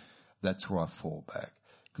emotionally, that's where I fall back.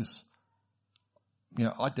 Because,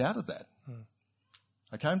 I doubted that.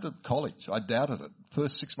 I came to college. I doubted it.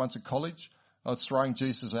 First 6 months of college, I was throwing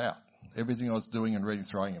Jesus out. Everything I was doing and reading,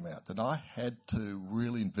 throwing him out. Then I had to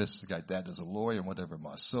really investigate that as a lawyer and whatever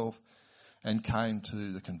myself, and came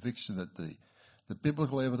to the conviction that the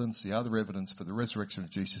biblical evidence, the other evidence for the resurrection of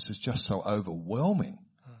Jesus is just so overwhelming.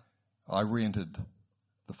 I re-entered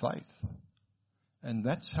the faith. And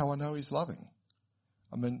that's how I know he's loving.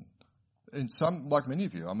 Like many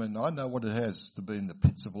of you, I know what it has to be in the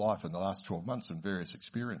pits of life in the last 12 months and various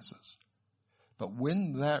experiences. But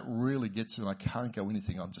when that really gets me, I can't go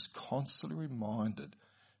anything, I'm just constantly reminded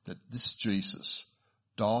that this Jesus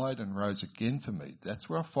died and rose again for me. That's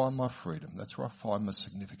where I find my freedom. That's where I find my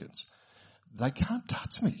significance. They can't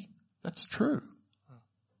touch me. That's true.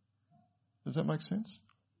 Does that make sense?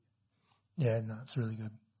 Yeah, no, it's really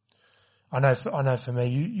good. I know for me,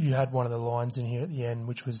 you had one of the lines in here at the end,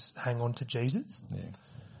 which was hang on to Jesus. Yeah.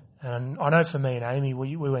 And I know for me and Amy,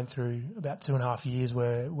 we went through about 2.5 years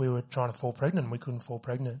where we were trying to fall pregnant and we couldn't fall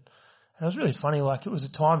pregnant. And it was really funny, like it was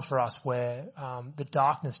a time for us where the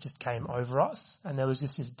darkness just came over us and there was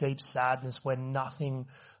just this deep sadness where nothing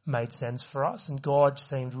made sense for us and God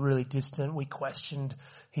seemed really distant. We questioned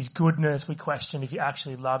his goodness. We questioned if he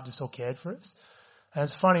actually loved us or cared for us. And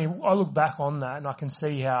it's funny, I look back on that and I can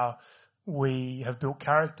see how we have built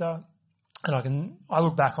character. And I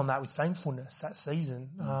look back on that with thankfulness that season.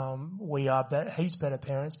 We are heaps better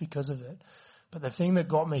parents because of it. But the thing that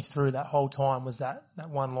got me through that whole time was that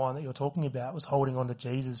one line that you're talking about was holding on to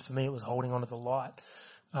Jesus. For me, it was holding on to the light.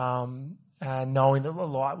 And knowing that the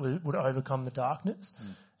light would overcome the darkness.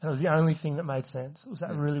 And it was the only thing that made sense. It was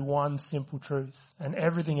that really one simple truth. And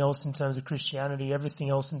everything else in terms of Christianity, everything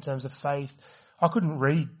else in terms of faith, I couldn't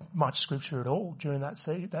read much scripture at all during that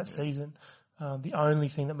season. The only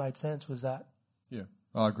thing that made sense was that. Yeah,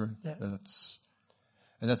 I agree. Yeah.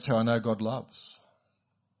 That's how I know God loves.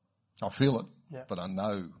 I feel it, but I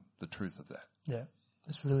know the truth of that. Yeah,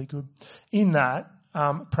 that's really good. In that,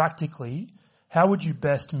 practically, how would you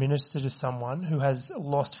best minister to someone who has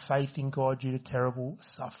lost faith in God due to terrible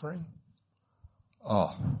suffering?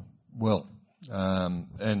 Oh, well,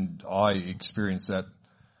 and I experienced that.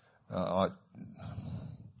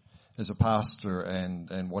 As a pastor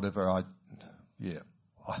and whatever, I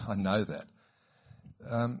know that.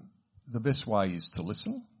 The best way is to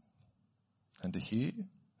listen and to hear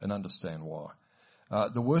and understand why.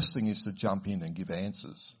 The worst thing is to jump in and give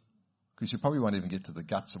answers because you probably won't even get to the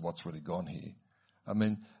guts of what's really gone here. I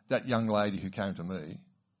mean, that young lady who came to me,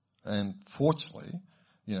 and fortunately,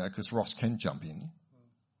 because Ross can jump in,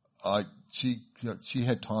 she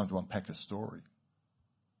had time to unpack her story.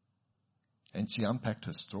 And she unpacked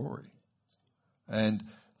her story. And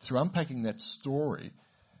through unpacking that story,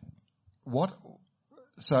 what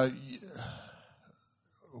I'd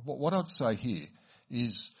say here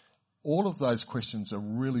is all of those questions are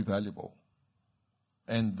really valuable.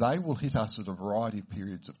 And they will hit us at a variety of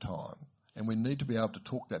periods of time. And we need to be able to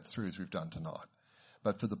talk that through as we've done tonight.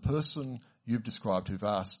 But for the person you've described who've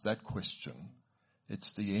asked that question,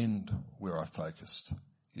 it's the end where I focused,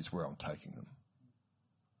 is where I'm taking them.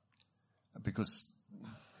 Because,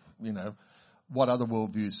 what other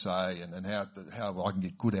worldviews say and how I can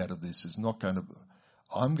get good out of this is not going to,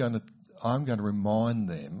 I'm going to remind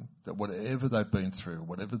them that whatever they've been through,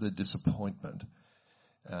 whatever their disappointment,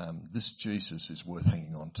 this Jesus is worth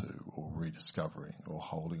hanging on to or rediscovering or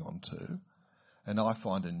holding on to. And I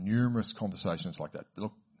find in numerous conversations like that,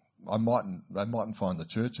 look, they mightn't find the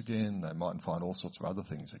church again, they mightn't find all sorts of other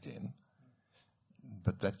things again,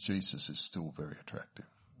 but that Jesus is still very attractive.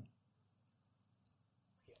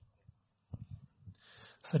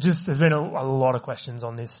 So there's been a lot of questions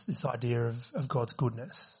on this idea of God's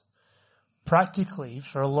goodness. Practically,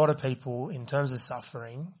 for a lot of people, in terms of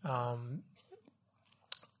suffering,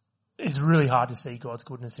 it's really hard to see God's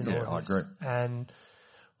goodness in all of this. I agree. And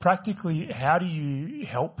practically, how do you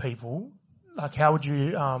help people? Like, how would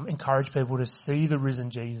you encourage people to see the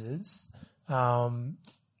risen Jesus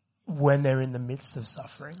when they're in the midst of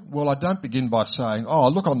suffering? Well, I don't begin by saying,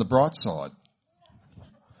 look on the bright side.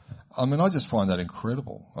 I mean, I just find that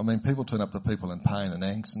incredible. I mean, people turn up to people in pain and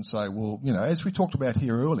angst and say, well, as we talked about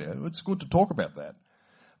here earlier, it's good to talk about that.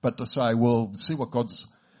 But to say, well, see what God's...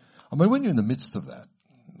 I mean, when you're in the midst of that,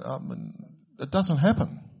 it doesn't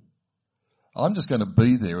happen. I'm just going to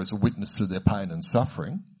be there as a witness to their pain and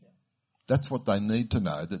suffering. That's what they need to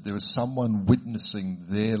know, that there is someone witnessing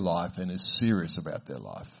their life and is serious about their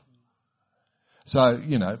life. So,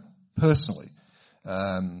 personally,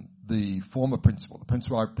 the former principal, the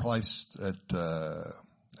principal I placed at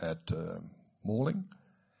Morling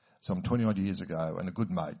some 20-odd years ago, and a good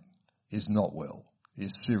mate, is not well,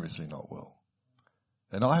 is seriously not well.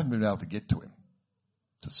 And I haven't been able to get to him,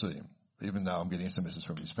 to see him, even though I'm getting SMSs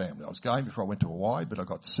from his family. I was going before I went to Hawaii, but I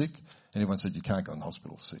got sick, and everyone said, you can't go in the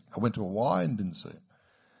hospital sick. I went to Hawaii and didn't see him.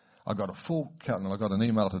 I got a full calendar. I got an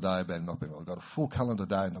email today about him not being well. I got a full calendar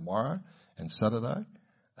today and tomorrow and Saturday.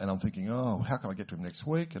 And I'm thinking, how can I get to him next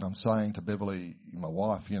week? And I'm saying to Beverly, my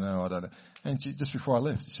wife, I don't know. And she, just before I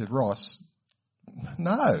left, she said, Ross,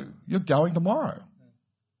 no, you're going tomorrow.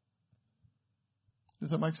 Does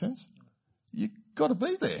that make sense? You've got to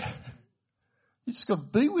be there. You just got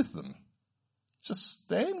to be with them. Just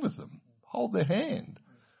stand with them. Hold their hand.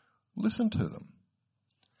 Listen to them.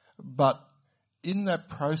 But in that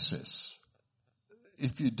process,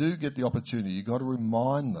 if you do get the opportunity, you've got to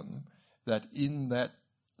remind them that in that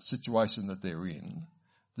situation that they're in,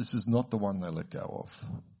 this is not the one they let go of.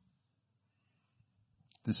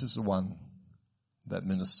 This is the one that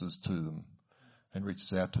ministers to them and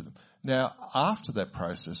reaches out to them. Now, after that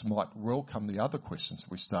process might well come the other questions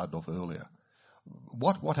we started off earlier.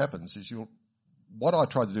 What happens is what I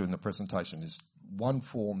try to do in the presentation is one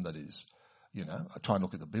form that is, I try and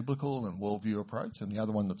look at the biblical and worldview approach, and the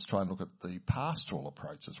other one that's trying to look at the pastoral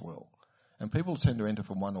approach as well. And people tend to enter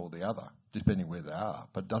from one or the other, depending where they are,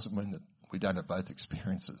 but it doesn't mean that we don't have both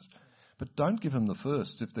experiences. But don't give them the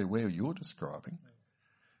first if they're where you're describing.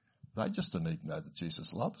 They just need to know that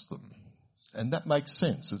Jesus loves them. And that makes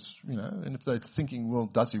sense. It's, and if they're thinking, well,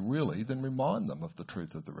 does he really? Then remind them of the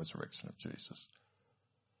truth of the resurrection of Jesus.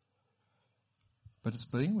 But it's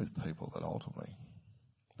being with people that ultimately,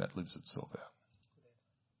 that lives itself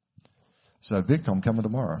out. So Vic, I'm coming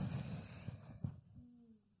tomorrow.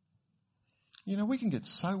 We can get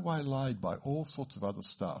so waylaid by all sorts of other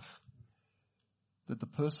stuff that the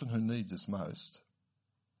person who needs us most,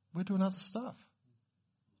 we're doing other stuff.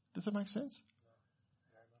 Does that make sense?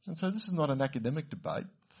 And so this is not an academic debate.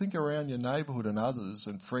 Think around your neighbourhood and others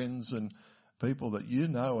and friends and people that you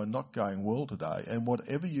know are not going well today, and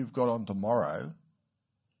whatever you've got on tomorrow,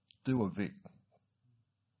 do a Vic.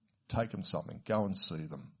 Take them something. Go and see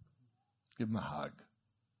them. Give them a hug.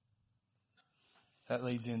 That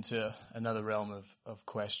leads into another realm of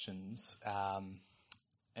questions.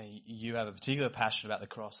 And you have a particular passion about the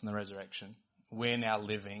cross and the resurrection. We're now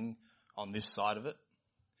living on this side of it,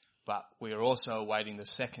 but we are also awaiting the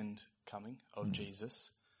second coming of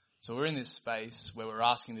Jesus. So we're in this space where we're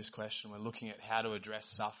asking this question. We're looking at how to address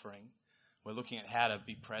suffering. We're looking at how to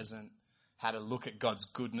be present, how to look at God's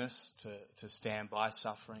goodness to stand by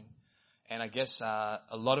suffering. And I guess a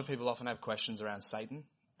lot of people often have questions around Satan,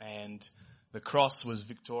 and the cross was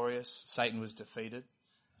victorious, Satan was defeated,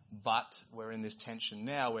 but we're in this tension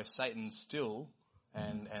now where Satan's still,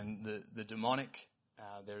 and the demonic,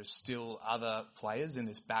 there is still other players in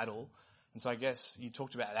this battle. And so I guess you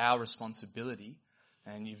talked about our responsibility,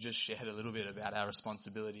 and you've just shared a little bit about our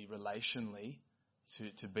responsibility relationally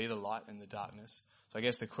to be the light in the darkness. So I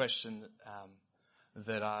guess the question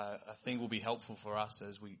that I think will be helpful for us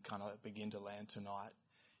as we kind of begin to land tonight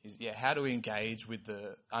is, how do we engage with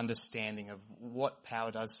the understanding of what power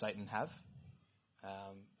does Satan have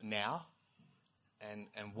now,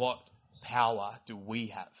 and what power do we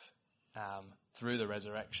have through the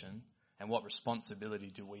resurrection, and what responsibility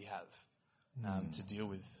do we have to deal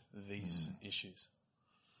with these issues?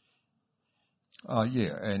 I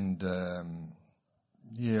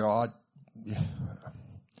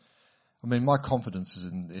mean, my confidence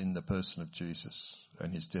is in the person of Jesus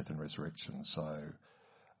and his death and resurrection. So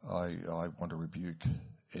I want to rebuke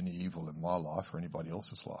any evil in my life or anybody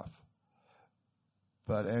else's life.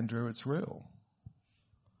 But Andrew, it's real.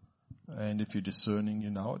 And if you're discerning, you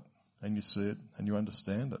know it, and you see it, and you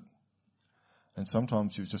understand it. And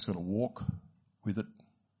sometimes you've just got to walk with it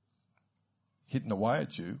hitting away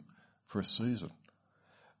at you for a season.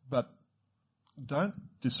 But don't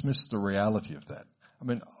dismiss the reality of that. I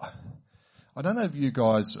mean, I don't know if you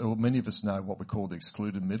guys, or many of us know what we call the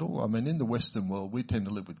excluded middle. I mean, in the Western world, we tend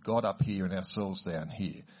to live with God up here and ourselves down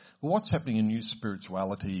here. Well, what's happening in new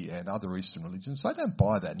spirituality and other Eastern religions, they don't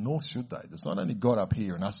buy that, nor should they. There's not only God up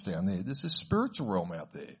here and us down there. There's a spiritual realm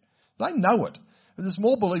out there. They know it. There's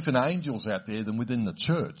more belief in angels out there than within the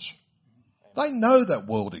church. They know that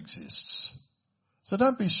world exists. So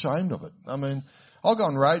don't be ashamed of it. I mean, I'll go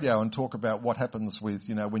on radio and talk about what happens with,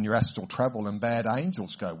 when you astral travel and bad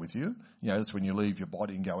angels go with you. That's when you leave your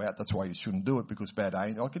body and go out. That's why you shouldn't do it, because bad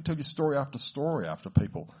angels. I can tell you story after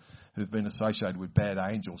people who've been associated with bad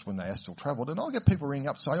angels when they astral travelled. And I'll get people ringing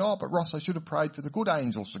up saying, but Ross, I should have prayed for the good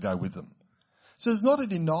angels to go with them. So there's not a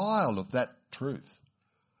denial of that truth.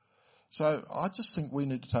 So I just think we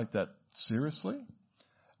need to take that seriously.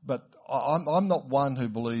 But I'm not one who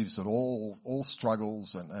believes that all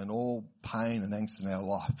struggles and all pain and angst in our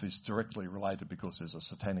life is directly related because there's a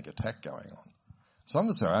satanic attack going on. Some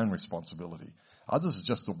of it's our own responsibility. Others is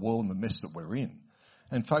just the world and the mess that we're in.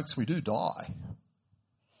 And folks, we do die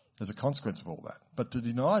as a consequence of all that. But to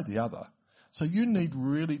deny the other. So you need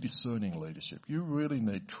really discerning leadership. You really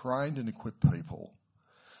need trained and equipped people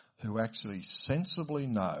who actually sensibly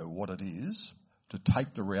know what it is to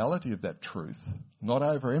take the reality of that truth, not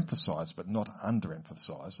overemphasize but not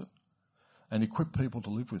underemphasize it, and equip people to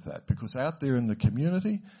live with that. Because out there in the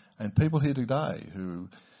community, and people here today who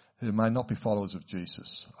may not be followers of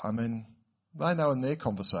Jesus, I mean, they know in their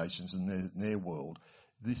conversations in their world,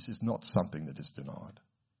 this is not something that is denied.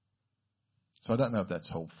 So I don't know if that's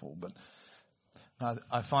helpful, but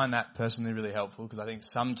I find that personally really helpful, because I think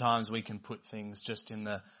sometimes we can put things just in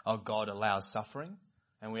God allows suffering,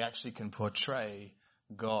 and we actually can portray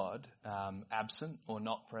God absent or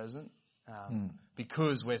not present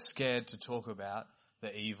because we're scared to talk about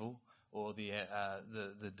the evil or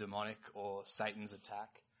the demonic or Satan's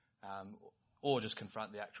attack, or just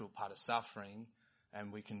confront the actual part of suffering,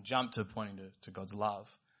 and we can jump to pointing to God's love,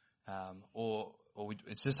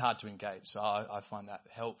 it's just hard to engage. So I find that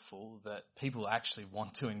helpful, that people actually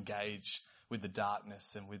want to engage with the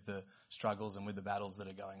darkness and with the struggles and with the battles that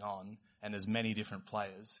are going on, and there's many different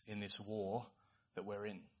players in this war that we're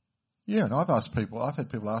in. Yeah, and I've had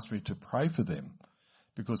people ask me to pray for them,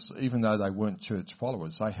 because even though they weren't church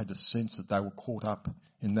followers, they had a sense that they were caught up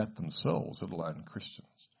in that themselves, let alone Christians.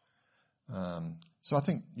 So I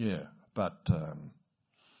think,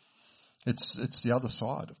 it's the other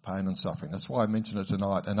side of pain and suffering. That's why I mentioned it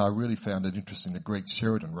tonight, and I really found it interesting that Greg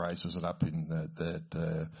Sheridan raises it up in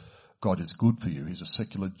that God is good for you. He's a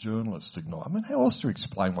secular journalist. I mean, how else to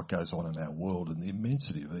explain what goes on in our world and the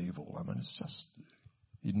immensity of evil? I mean, it's just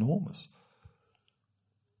enormous.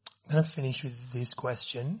 I'm going to finish with this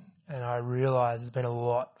question, and I realise there's been a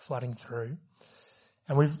lot flooding through,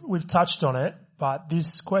 and we've touched on it, but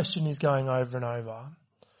this question is going over and over.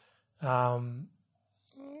 And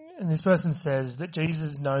this person says that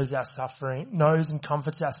Jesus knows and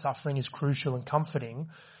comforts our suffering is crucial and comforting,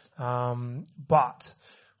 but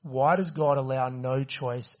why does God allow no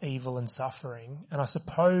choice, evil and suffering? And I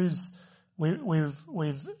suppose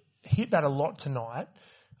we've hit that a lot tonight.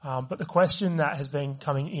 But the question that has been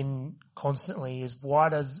coming in constantly is why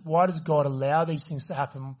does God allow these things to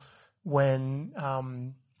happen when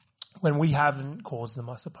we haven't caused them,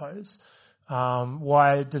 I suppose?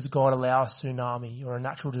 Why does God allow a tsunami or a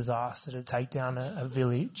natural disaster to take down a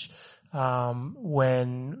village,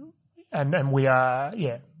 when we are,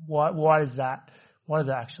 why does that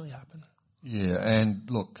actually happen? Yeah, and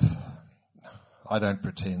look, I don't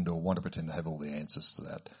pretend or want to pretend to have all the answers to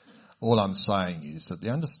that. All I'm saying is that the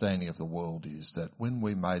understanding of the world is that when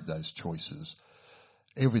we made those choices,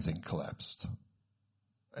 everything collapsed.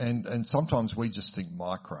 And sometimes we just think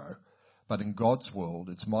micro, but in God's world,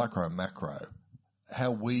 it's micro and macro. How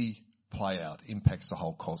we play out impacts the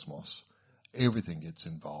whole cosmos. Everything gets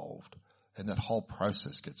involved, and that whole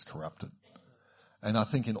process gets corrupted. And I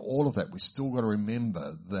think in all of that, we still got to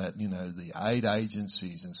remember that, the aid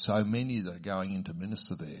agencies and so many that are going in to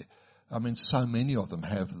minister there, I mean, so many of them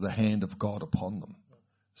have the hand of God upon them,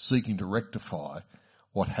 seeking to rectify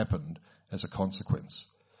what happened as a consequence.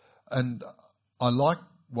 And I like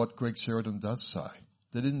what Greg Sheridan does say,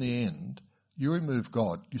 that in the end, you remove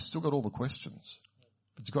God, you've still got all the questions,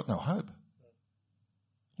 but you've got no hope.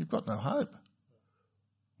 You've got no hope.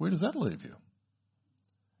 Where does that leave you?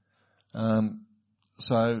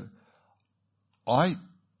 So I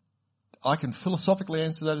can philosophically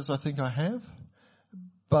answer that as I think I have,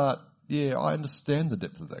 but yeah, I understand the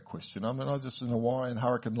depth of that question. I mean, I just in Hawaii and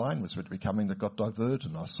Hurricane Lane was becoming that got diverted,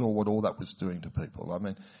 and I saw what all that was doing to people. I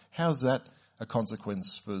mean, how's that a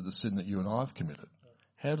consequence for the sin that you and I have committed?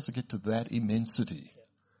 How does it get to that immensity?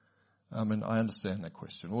 I mean, I understand that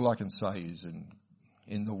question. All I can say is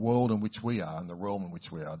in the world in which we are, in the realm in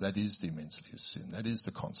which we are, that is the immensity of sin. That is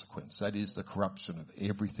the consequence. That is the corruption of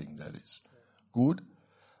everything that is good.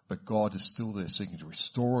 But God is still there seeking to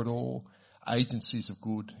restore it all. Agencies of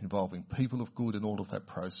good, involving people of good in all of that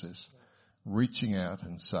process, reaching out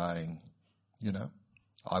and saying,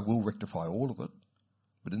 I will rectify all of it,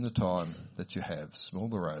 but in the time that you have, smell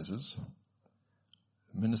the roses,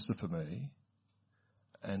 minister for me,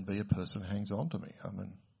 and be a person who hangs on to me. I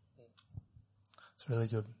mean, it's really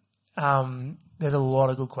good. There's a lot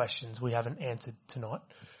of good questions we haven't answered tonight,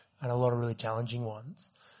 and a lot of really challenging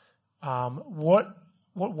ones.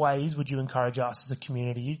 What ways would you encourage us as a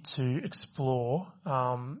community to explore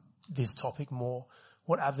this topic more?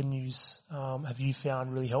 What avenues have you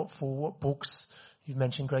found really helpful? What books? You've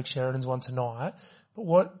mentioned Greg Sheridan's one tonight.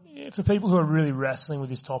 But for people who are really wrestling with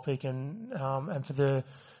this topic, and for the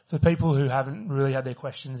people who haven't really had their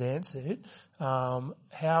questions answered,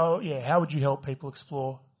 how would you help people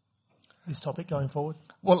explore this topic going forward?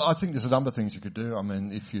 Well, I think there's a number of things you could do. I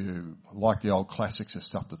mean, if you like the old classics, there's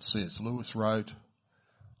stuff that C.S. Lewis wrote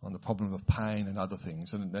on the problem of pain and other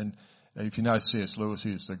things. And if you know C.S. Lewis,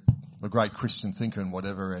 he's the great Christian thinker and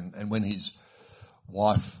whatever, and when his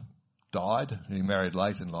wife died, he married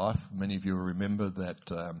late in life, many of you will remember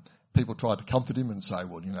that people tried to comfort him and say,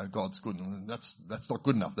 well, God's good, and that's not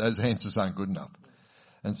good enough. Those answers aren't good enough.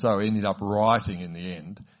 And so he ended up writing in the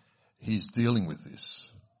end, he's dealing with this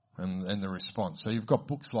and the response. So you've got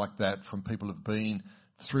books like that from people who've been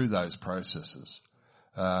through those processes.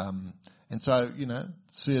 And so,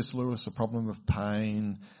 C.S. Lewis, The Problem of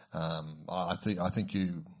Pain. I think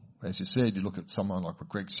you, as you said, you look at someone like what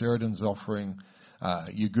Greg Sheridan's offering.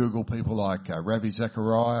 You Google people like Ravi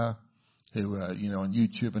Zachariah, who are, on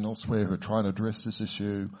YouTube and elsewhere, who are trying to address this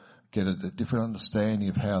issue, get a different understanding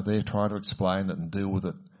of how they're trying to explain it and deal with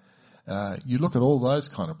it. You look at all those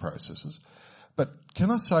kind of processes. But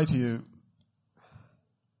can I say to you,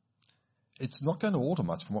 it's not going to alter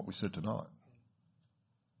much from what we said tonight.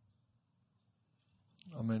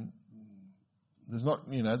 I mean, there's not,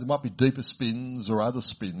 there might be deeper spins or other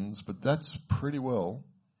spins, but that's pretty well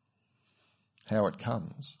how it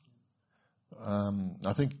comes.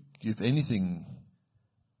 I think if anything,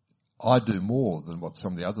 I do more than what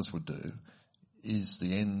some of the others would do, is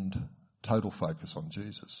the end total focus on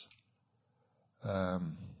Jesus.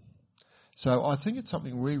 So I think it's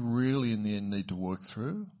something we really in the end need to work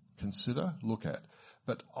through, consider, look at.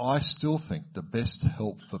 But I still think the best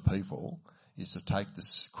help for people is to take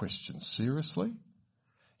this question seriously,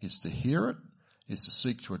 is to hear it, is to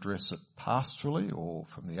seek to address it pastorally or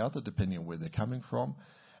from the other, depending on where they're coming from,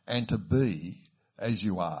 and to be, as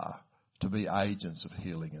you are, to be agents of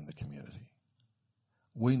healing in the community.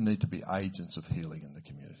 We need to be agents of healing in the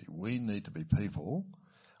community. We need to be people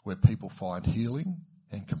where people find healing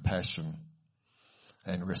and compassion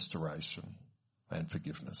and restoration and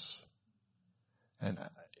forgiveness. And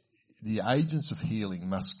the agents of healing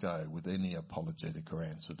must go with any apologetic or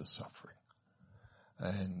answer to suffering.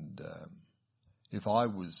 And if I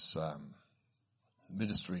was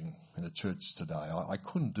ministering in a church today, I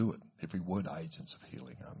couldn't do it if we weren't agents of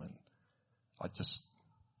healing. I mean, I just,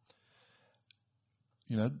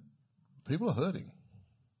 people are hurting.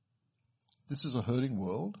 This is a hurting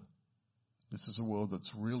world. This is a world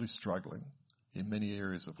that's really struggling in many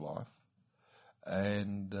areas of life.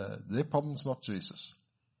 And their problem's not Jesus.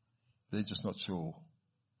 They're just not sure.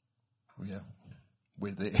 Yeah,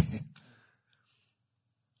 we're there.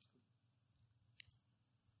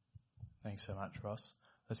 Thanks so much, Ross.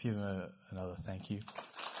 Let's give him another thank you.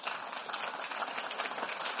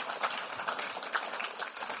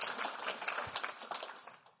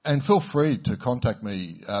 And feel free to contact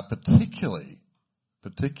me, particularly,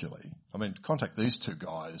 contact these two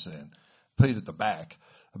guys and Pete at the back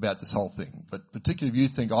about this whole thing. But particularly if you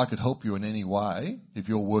think I could help you in any way, if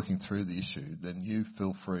you're working through the issue, then you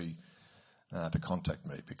feel free to contact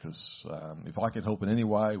me, because if I can help in any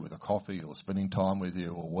way with a coffee or spending time with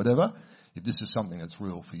you or whatever, if this is something that's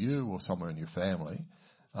real for you or somewhere in your family,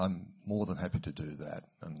 I'm more than happy to do that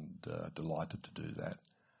and delighted to do that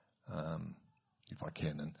if I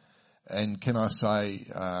can. And can I say,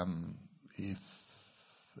 if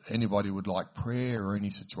anybody would like prayer or any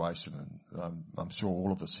situation, and I'm sure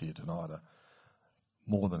all of us here tonight are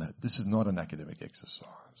more than that. This is not an academic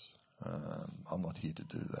exercise. I'm not here to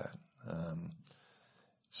do that.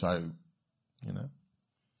 So,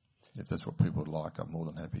 if that's what people would like, I'm more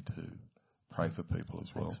than happy to pray for people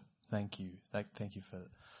as well. Thank you. Thank you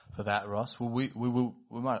for that, Ross. Well, we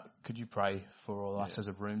might, could you pray for all us as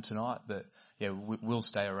a room tonight? But yeah, we'll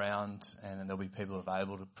stay around and there'll be people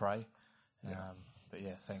available to pray. But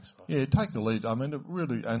yeah, thanks, Ross. Yeah, take the lead. I mean, it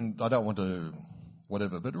really, and I don't want to,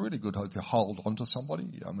 whatever, but really good if you hold on to somebody.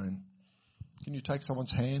 I mean, can you take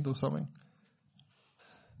someone's hand or something?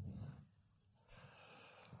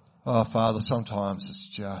 Oh, Father, sometimes it's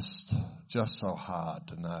just so hard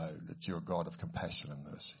to know that you're a God of compassion and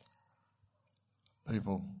mercy.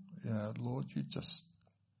 People, Lord,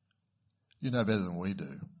 you know better than we do.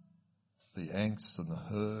 The angst and the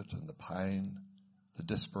hurt and the pain, the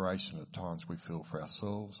desperation at times we feel for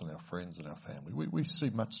ourselves and our friends and our family. We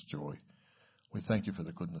see much joy. We thank you for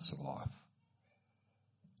the goodness of life.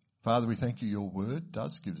 Father, we thank you your word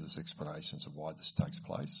does give us explanations of why this takes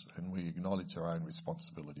place, and we acknowledge our own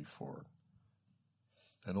responsibility for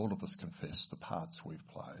it. And all of us confess the parts we've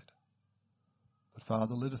played. But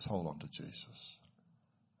Father, let us hold on to Jesus.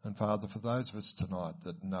 And Father, for those of us tonight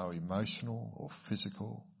that know emotional or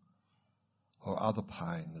physical or other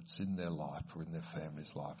pain that's in their life or in their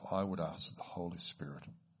family's life, I would ask that the Holy Spirit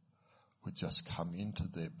would just come into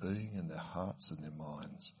their being and their hearts and their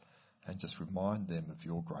minds and just remind them of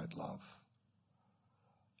your great love.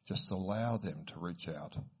 Just allow them to reach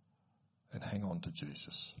out and hang on to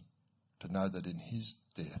Jesus, to know that in his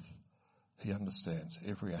death, he understands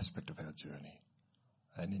every aspect of our journey.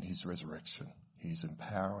 And in his resurrection, he is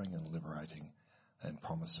empowering and liberating and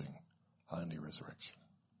promising only resurrection.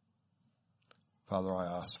 Father, I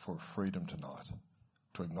ask for freedom tonight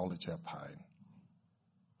to acknowledge our pain.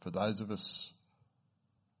 For those of us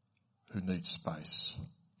who need space,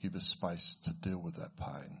 give us space to deal with that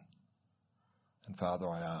pain. And Father,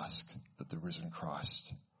 I ask that the risen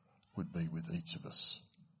Christ would be with each of us,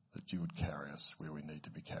 that you would carry us where we need to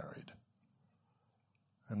be carried.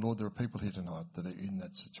 And Lord, there are people here tonight that are in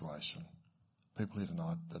that situation. people here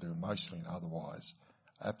tonight that are emotionally and otherwise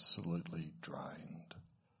absolutely drained.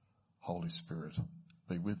 Holy Spirit,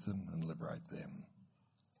 be with them and liberate them.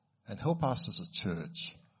 And help us as a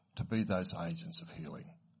church to be those agents of healing.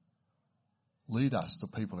 Lead us to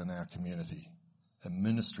people in our community and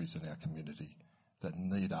ministries in our community that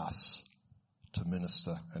need us to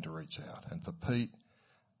minister and to reach out. And for Pete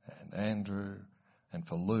and Andrew and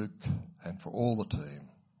for Luke and for all the team,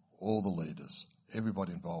 all the leaders,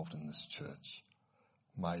 everybody involved in this church,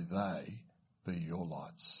 may they be your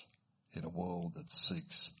lights in a world that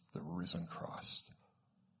seeks the risen Christ.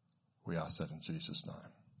 We ask that in Jesus'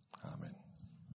 name.